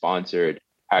company-sponsored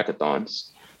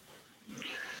hackathons?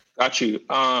 Got you.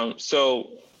 So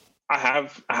I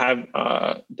have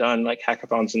done like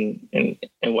hackathons and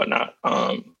whatnot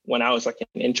when I was like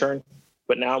an intern,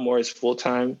 but now more as full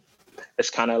time. It's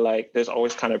kind of like there's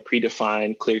always kind of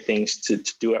predefined, clear things to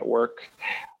do at work.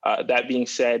 That being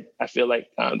said, I feel like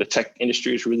the tech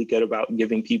industry is really good about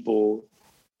giving people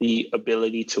the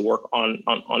ability to work on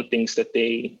things that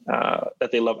they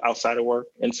love outside of work.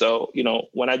 And so, you know,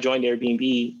 when I joined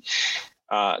Airbnb,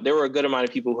 there were a good amount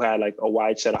of people who had like a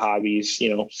wide set of hobbies.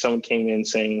 You know, someone came in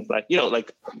saying like, you know,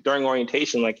 like during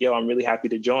orientation, like, yo, I'm really happy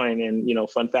to join. And, you know,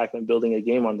 fun fact, I'm building a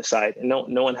game on the side. And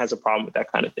no one has a problem with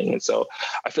that kind of thing. And so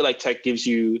I feel like tech gives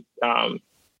you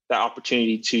that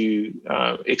opportunity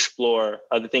to explore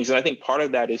other things. And I think part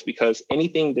of that is because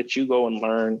anything that you go and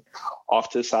learn off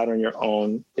to the side on your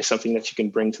own is something that you can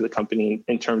bring to the company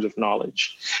in terms of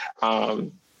knowledge.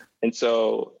 And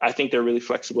so I think they're really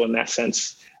flexible in that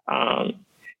sense.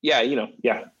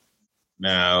 Yeah.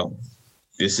 Now,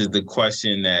 this is the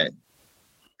question that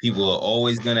people are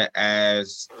always going to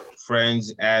ask.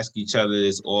 Friends ask each other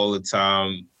this all the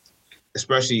time,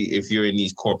 especially if you're in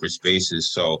these corporate spaces.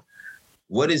 So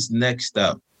what is next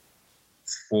up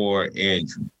for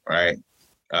Andrew, right?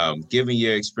 Given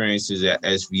your experiences at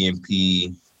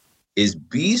SVMP, is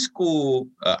B School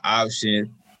an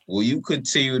option? Will you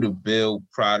continue to build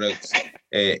products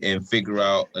and figure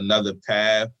out another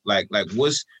path? Like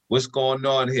what's going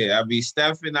on here? I mean,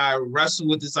 Steph and I wrestle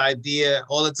with this idea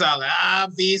all the time.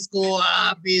 Like, B School,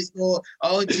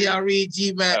 oh, GRE,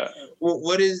 GMAT.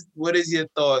 What is your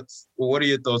thoughts? What are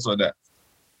your thoughts on that?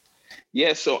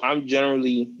 Yeah, so I'm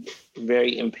generally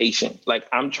very impatient. Like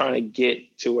I'm trying to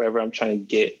get to wherever I'm trying to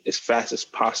get as fast as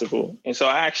possible. And so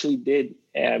I actually did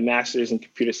a master's in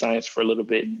computer science for a little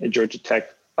bit at Georgia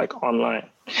Tech, like online.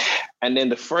 And then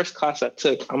the first class I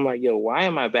took, I'm like, yo, why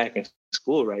am I back in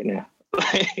school right now?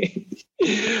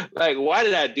 Like, why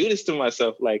did I do this to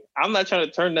myself? Like, I'm not trying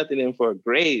to turn nothing in for a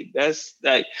grade. That's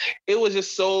like, it was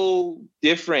just so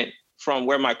different from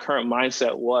where my current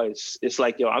mindset was. It's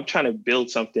like, yo, I'm trying to build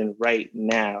something right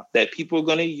now that people are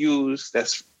going to use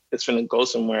that's going to go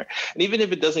somewhere. And even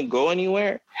if it doesn't go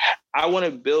anywhere, I want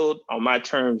to build on my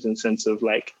terms in sense of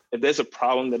like, if there's a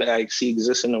problem that I see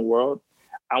exists in the world,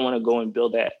 I want to go and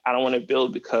build that. I don't want to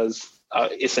build because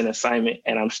it's an assignment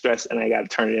and I'm stressed and I got to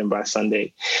turn it in by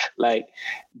Sunday. Like,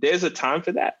 there's a time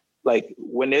for that. Like,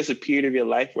 when there's a period of your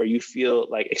life where you feel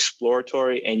like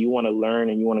exploratory and you want to learn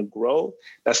and you want to grow,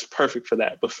 that's perfect for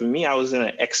that. But for me, I was in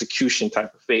an execution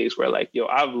type of phase where like, yo,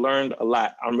 I've learned a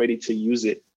lot. I'm ready to use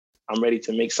it. I'm ready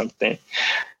to make something.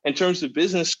 In terms of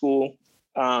business school,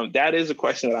 that is a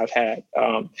question that I've had.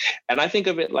 And I think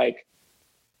of it like,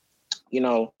 you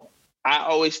know, I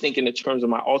always think in the terms of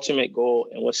my ultimate goal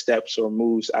and what steps or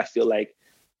moves I feel like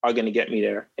are going to get me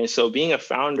there. And so being a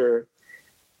founder,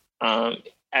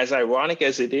 as ironic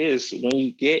as it is, when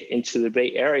you get into the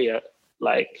Bay Area,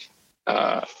 like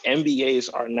MBAs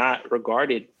are not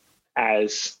regarded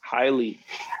as highly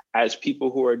as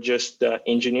people who are just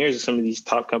engineers of some of these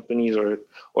top companies or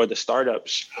the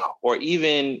startups, or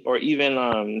even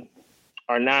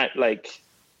are not like,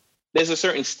 there's a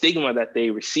certain stigma that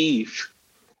they receive.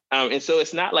 And so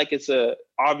it's not like it's a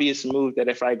obvious move that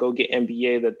if I go get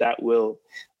MBA, that will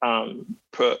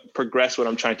progress what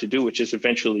I'm trying to do, which is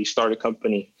eventually start a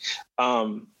company.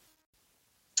 That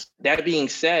being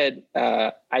said,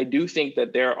 I do think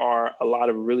that there are a lot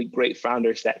of really great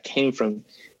founders that came from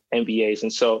MBAs.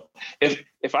 And so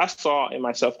if I saw in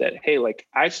myself that, hey, like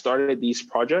I started these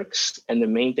projects and the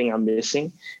main thing I'm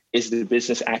missing is the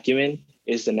business acumen,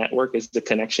 is the network, is the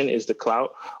connection, is the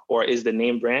clout, or is the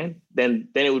name brand, then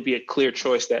it would be a clear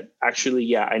choice that actually,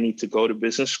 yeah, I need to go to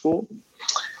business school.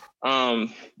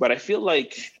 But I feel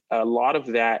like a lot of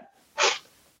that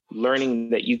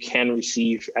learning that you can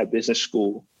receive at business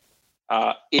school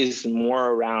is more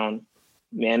around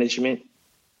management,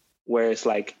 whereas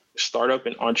like startup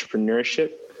and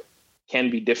entrepreneurship can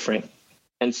be different.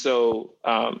 And so,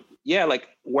 yeah, like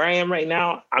where I am right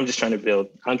now, I'm just trying to build.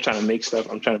 I'm trying to make stuff.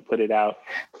 I'm trying to put it out.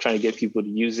 I'm trying to get people to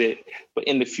use it. But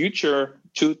in the future,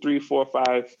 2, 3, 4,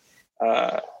 5,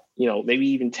 maybe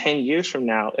even 10 years from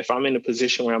now, if I'm in a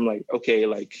position where I'm like, okay,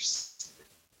 like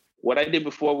what I did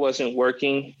before wasn't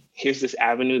working. Here's this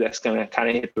avenue that's going to kind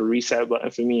of hit the reset button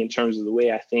for me in terms of the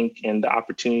way I think and the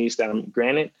opportunities that I'm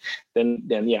granted, then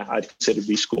yeah, I'd consider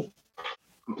B-School.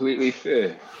 Completely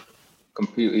fair.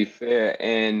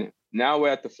 And now we're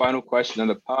at the final question of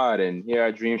the pod, and here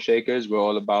at Dream Shakers, we're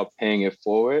all about paying it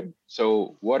forward.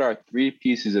 So what are 3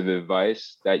 pieces of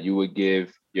advice that you would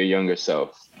give your younger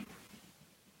self?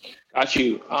 Got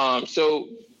you. So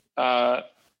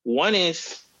one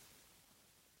is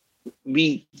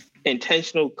be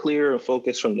intentional, clear, and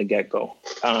focused from the get-go.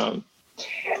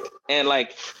 And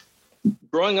like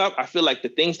growing up, I feel like the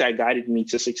things that guided me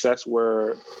to success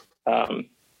were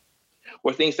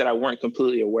things that I weren't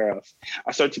completely aware of.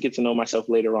 I started to get to know myself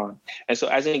later on. And so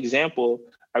as an example,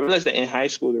 I realized that in high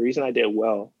school, the reason I did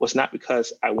well was not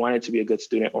because I wanted to be a good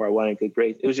student or I wanted good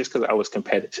grades. It was just because I was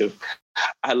competitive.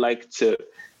 I like to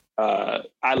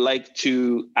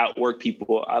outwork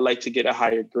people. I like to get a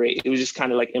higher grade. It was just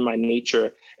kind of like in my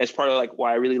nature. As part of like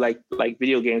why I really like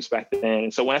video games back then.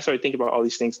 And so when I started thinking about all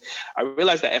these things, I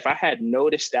realized that if I had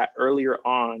noticed that earlier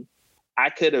on, I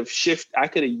could have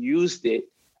used it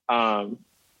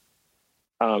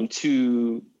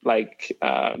to like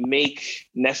make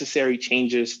necessary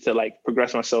changes to like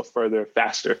progress myself further,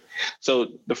 faster.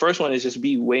 So the first one is just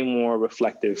be way more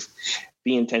reflective.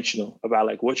 Be intentional about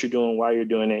like what you're doing, why you're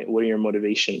doing it, what are your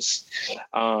motivations.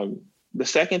 The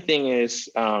second thing is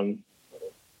don't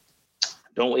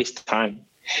waste time.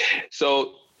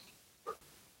 So,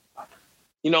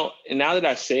 and now that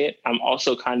I say it, I'm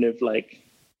also kind of like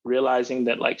realizing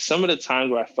that like some of the times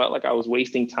where I felt like I was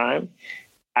wasting time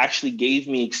actually gave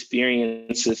me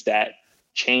experiences that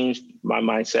changed my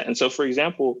mindset. And so, for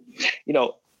example,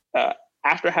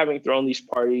 after having thrown these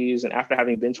parties and after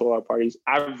having been to a lot of parties,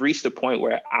 I've reached a point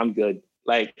where I'm good.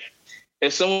 Like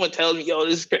if someone tells me, yo,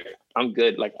 this is great, I'm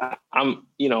good. Like I'm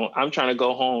trying to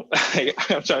go home.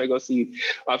 I'm trying to go see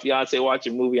my fiance, watch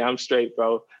a movie. I'm straight,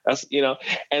 bro. That's,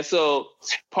 and so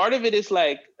part of it is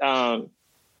like,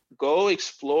 go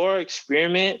explore,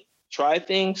 experiment, try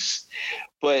things.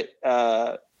 But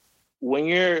when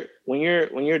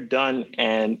you're done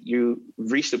and you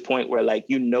reach the point where like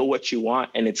you know what you want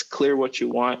and it's clear what you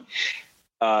want,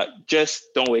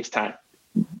 just don't waste time.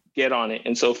 Get on it.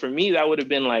 And so for me, that would have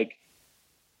been like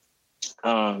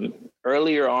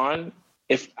earlier on,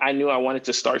 if I knew I wanted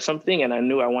to start something and I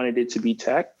knew I wanted it to be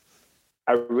tech,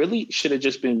 I really should have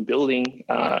just been building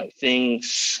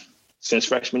things since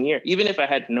freshman year. Even if I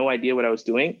had no idea what I was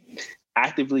doing,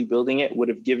 actively building it would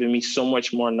have given me so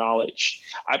much more knowledge.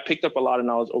 I picked up a lot of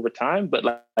knowledge over time, but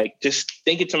like just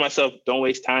thinking to myself, don't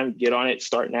waste time, get on it,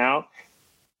 start now,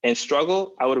 and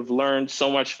struggle, I would have learned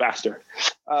so much faster.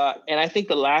 And I think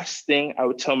the last thing I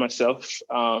would tell myself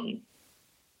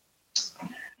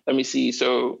let me see.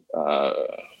 So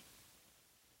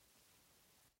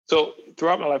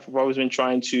throughout my life,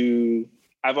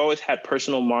 I've always had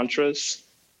personal mantras.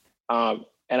 And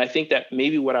I think that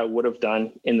maybe what I would have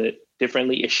done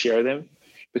differently is share them,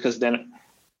 because then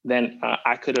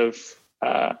I could have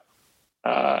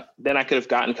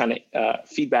gotten kind of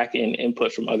feedback and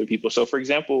input from other people. So for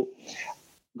example,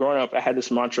 growing up, I had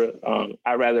this mantra,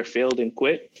 I rather fail than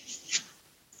quit.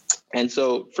 And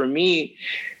so for me,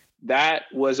 that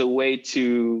was a way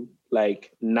to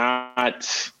like not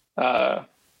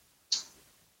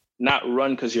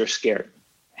run because you're scared.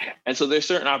 And so there's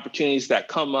certain opportunities that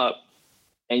come up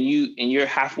and you're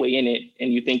halfway in it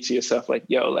and you think to yourself like,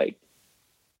 yo, like,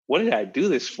 what did I do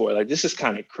this for? Like, this is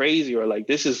kind of crazy, or like,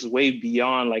 this is way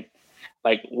beyond like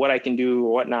what I can do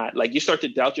or whatnot. Like, you start to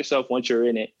doubt yourself once you're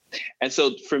in it. And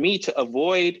so for me to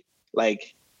avoid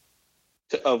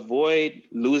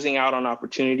losing out on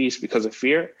opportunities because of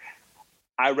fear,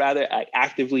 I rather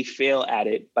actively fail at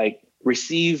it, like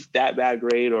receive that bad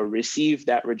grade or receive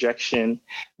that rejection,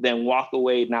 than walk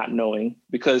away not knowing,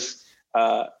 because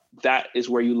that is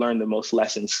where you learn the most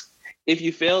lessons. If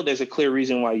you fail, there's a clear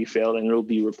reason why you failed, and it'll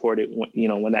be reported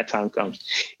when that time comes.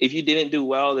 If you didn't do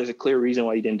well, there's a clear reason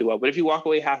why you didn't do well. But if you walk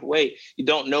away halfway, you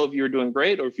don't know if you were doing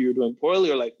great or if you were doing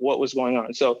poorly or like what was going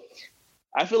on. So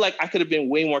I feel like I could have been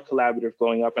way more collaborative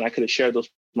growing up, and I could have shared those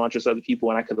mantras with other people,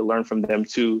 and I could have learned from them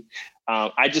too.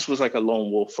 I just was like a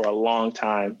lone wolf for a long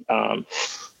time.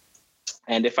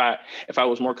 And if I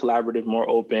was more collaborative, more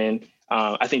open,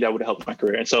 I think that would have helped my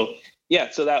career. And so, yeah,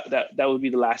 so that would be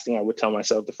the last thing I would tell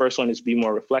myself. The first one is be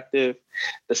more reflective.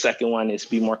 The second one is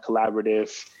be more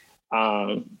collaborative.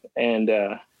 And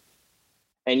the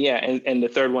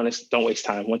third one is don't waste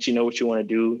time. Once you know what you want to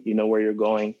do, you know where you're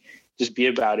going, just be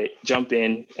about it, jump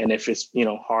in. And if it's,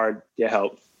 hard, get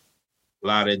help. A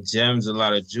lot of gems, a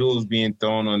lot of jewels being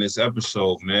thrown on this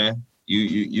episode, man.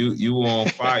 You were on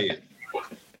fire.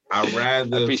 I'd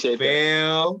rather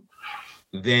fail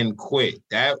than quit.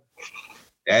 That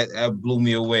blew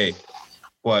me away.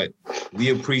 But we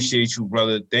appreciate you,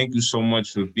 brother. Thank you so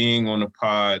much for being on the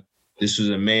pod. This was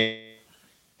amazing.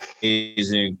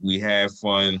 We had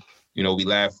fun. We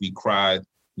laughed, we cried,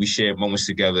 we shared moments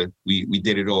together. We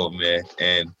did it all, man.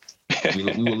 And we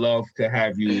would love to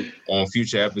have you on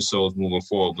future episodes moving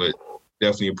forward, but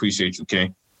definitely appreciate you,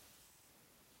 King.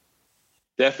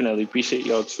 Definitely appreciate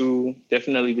y'all too.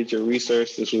 Definitely did your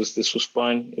research. This was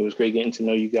fun. It was great getting to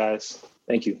know you guys.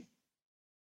 Thank you.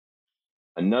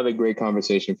 Another great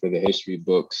conversation for the history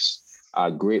books.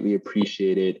 I greatly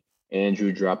appreciated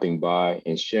Andrew dropping by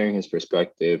and sharing his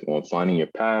perspective on finding your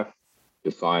path,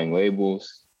 defying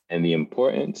labels, and the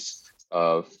importance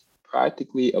of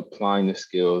practically applying the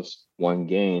skills one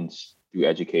gains through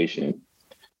education.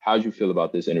 How do you feel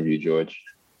about this interview, George?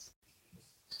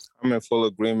 I'm in full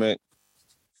agreement.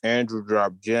 Andrew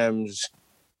dropped gems.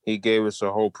 He gave us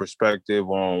a whole perspective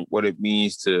on what it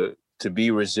means to be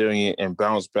resilient and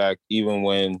bounce back even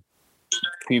when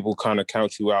people kind of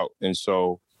count you out. And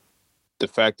so the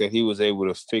fact that he was able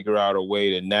to figure out a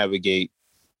way to navigate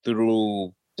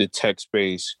through the tech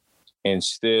space and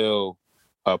still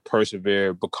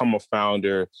persevere, become a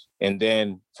founder, and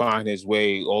then find his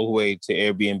way all the way to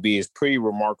Airbnb is pretty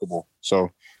remarkable. So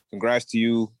congrats to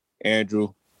you,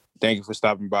 Andrew. Thank you for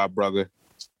stopping by, brother,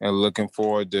 and looking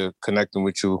forward to connecting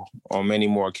with you on many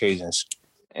more occasions.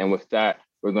 And with that,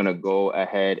 we're going to go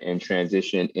ahead and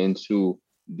transition into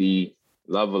the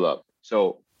level up.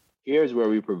 So here's where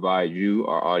we provide you,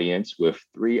 our audience, with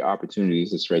 3 opportunities.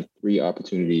 That's right, 3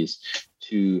 opportunities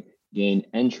to gain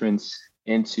entrance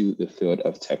into the field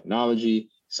of technology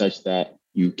such that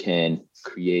you can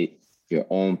create your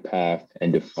own path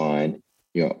and define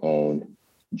your own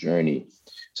journey.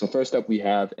 So first up, we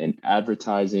have an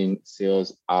advertising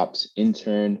sales ops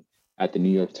intern at the New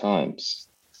York Times.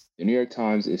 The New York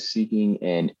Times is seeking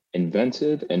an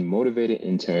inventive and motivated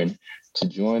intern to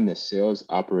join the sales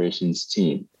operations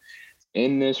team.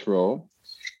 In this role,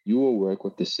 you will work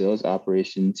with the sales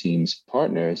operation team's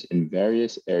partners in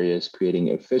various areas, creating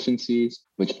efficiencies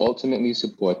which ultimately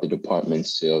support the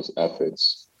department's sales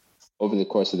efforts. Over the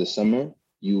course of the summer,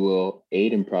 you will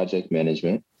aid in project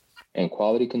management and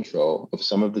quality control of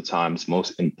some of the Times'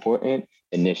 most important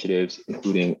initiatives,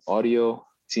 including audio,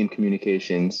 team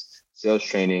communications, sales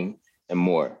training, and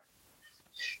more.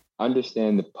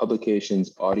 Understand the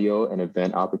publication's audio and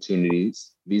event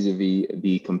opportunities vis-a-vis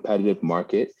the competitive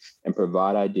market and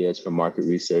provide ideas for market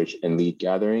research and lead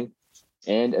gathering,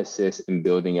 and assist in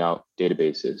building out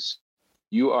databases.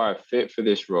 You are a fit for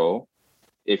this role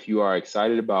If you are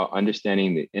excited about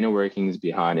understanding the inner workings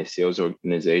behind a sales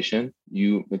organization,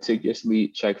 you meticulously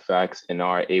check facts and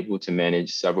are able to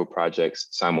manage several projects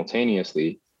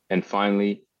simultaneously. And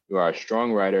finally, you are a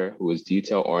strong writer who is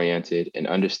detail-oriented and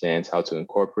understands how to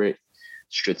incorporate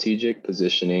strategic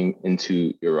positioning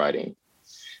into your writing.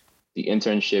 The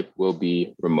internship will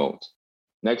be remote.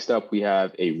 Next up, we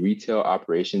have a retail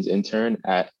operations intern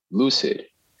at Lucid.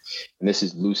 And this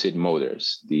is Lucid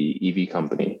Motors, the EV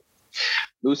company.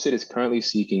 Lucid is currently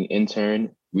seeking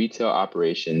intern retail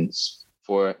operations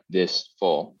for this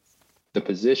fall. The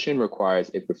position requires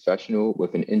a professional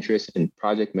with an interest in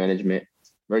project management,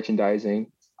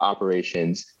 merchandising,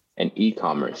 operations, and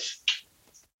e-commerce.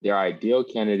 Their ideal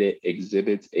candidate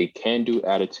exhibits a can-do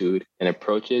attitude and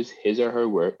approaches his or her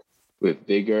work with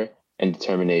vigor and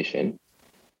determination.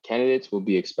 Candidates will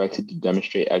be expected to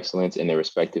demonstrate excellence in their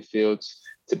respective fields,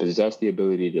 to possess the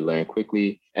ability to learn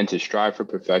quickly, and to strive for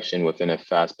perfection within a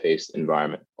fast-paced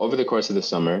environment. Over the course of the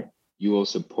summer, you will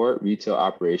support retail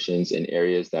operations in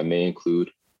areas that may include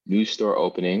new store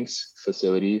openings,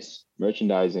 facilities,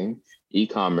 merchandising,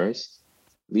 e-commerce,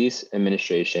 lease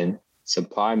administration,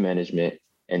 supply management,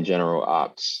 and general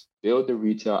ops. Build the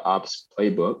retail ops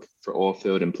playbook for all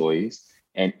field employees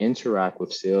and interact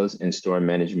with sales and store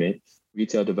management,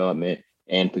 retail development,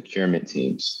 and procurement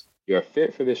teams. You are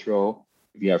fit for this role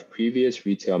if you have previous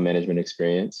retail management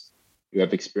experience, you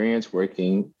have experience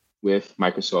working with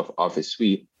Microsoft Office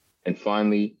Suite, and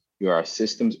finally, you are a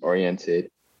systems-oriented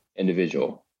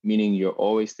individual, meaning you're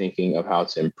always thinking of how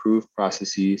to improve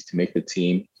processes to make the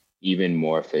team even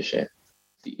more efficient.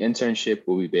 The internship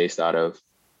will be based out of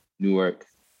Newark,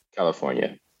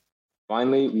 California.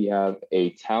 Finally, we have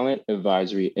a talent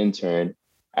advisory intern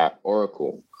at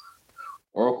Oracle.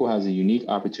 Oracle has a unique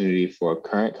opportunity for a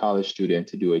current college student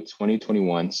to do a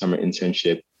 2021 summer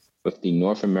internship with the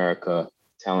North America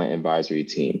Talent Advisory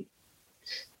Team.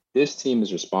 This team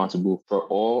is responsible for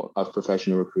all of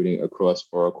professional recruiting across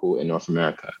Oracle in North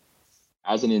America.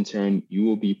 As an intern, you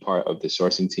will be part of the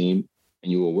sourcing team,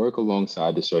 and you will work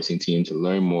alongside the sourcing team to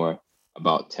learn more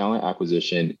about talent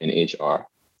acquisition and HR.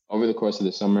 Over the course of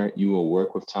the summer, you will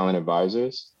work with talent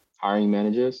advisors, hiring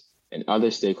managers, and other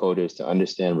stakeholders to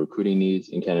understand recruiting needs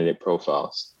and candidate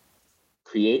profiles.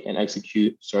 Create and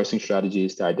execute sourcing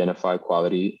strategies to identify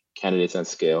quality candidates at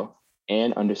scale,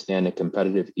 and understand the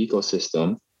competitive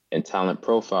ecosystem and talent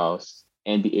profiles,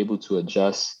 and be able to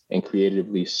adjust and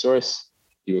creatively source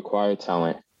the required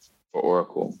talent for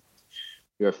Oracle.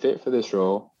 You are fit for this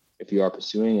role if you are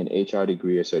pursuing an HR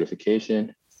degree or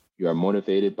certification, you are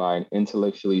motivated by an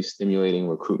intellectually stimulating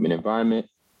recruitment environment,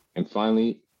 and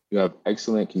finally, you have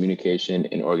excellent communication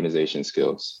and organization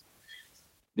skills.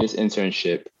 This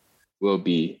internship will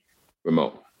be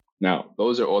remote. Now,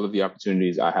 those are all of the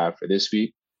opportunities I have for this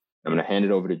week. I'm going to hand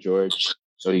it over to George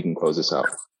so he can close this out.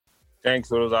 Thanks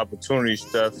for those opportunities,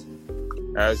 Steph.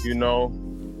 As you know,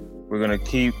 we're going to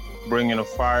keep bringing the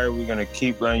fire. We're going to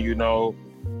keep letting you know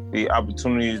the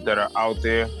opportunities that are out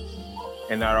there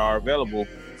and that are available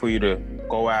for you to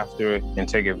go after it and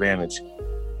take advantage.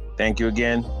 Thank you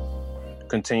again.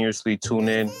 Continuously tune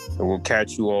in, and we'll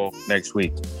catch you all next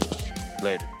week.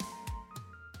 Later.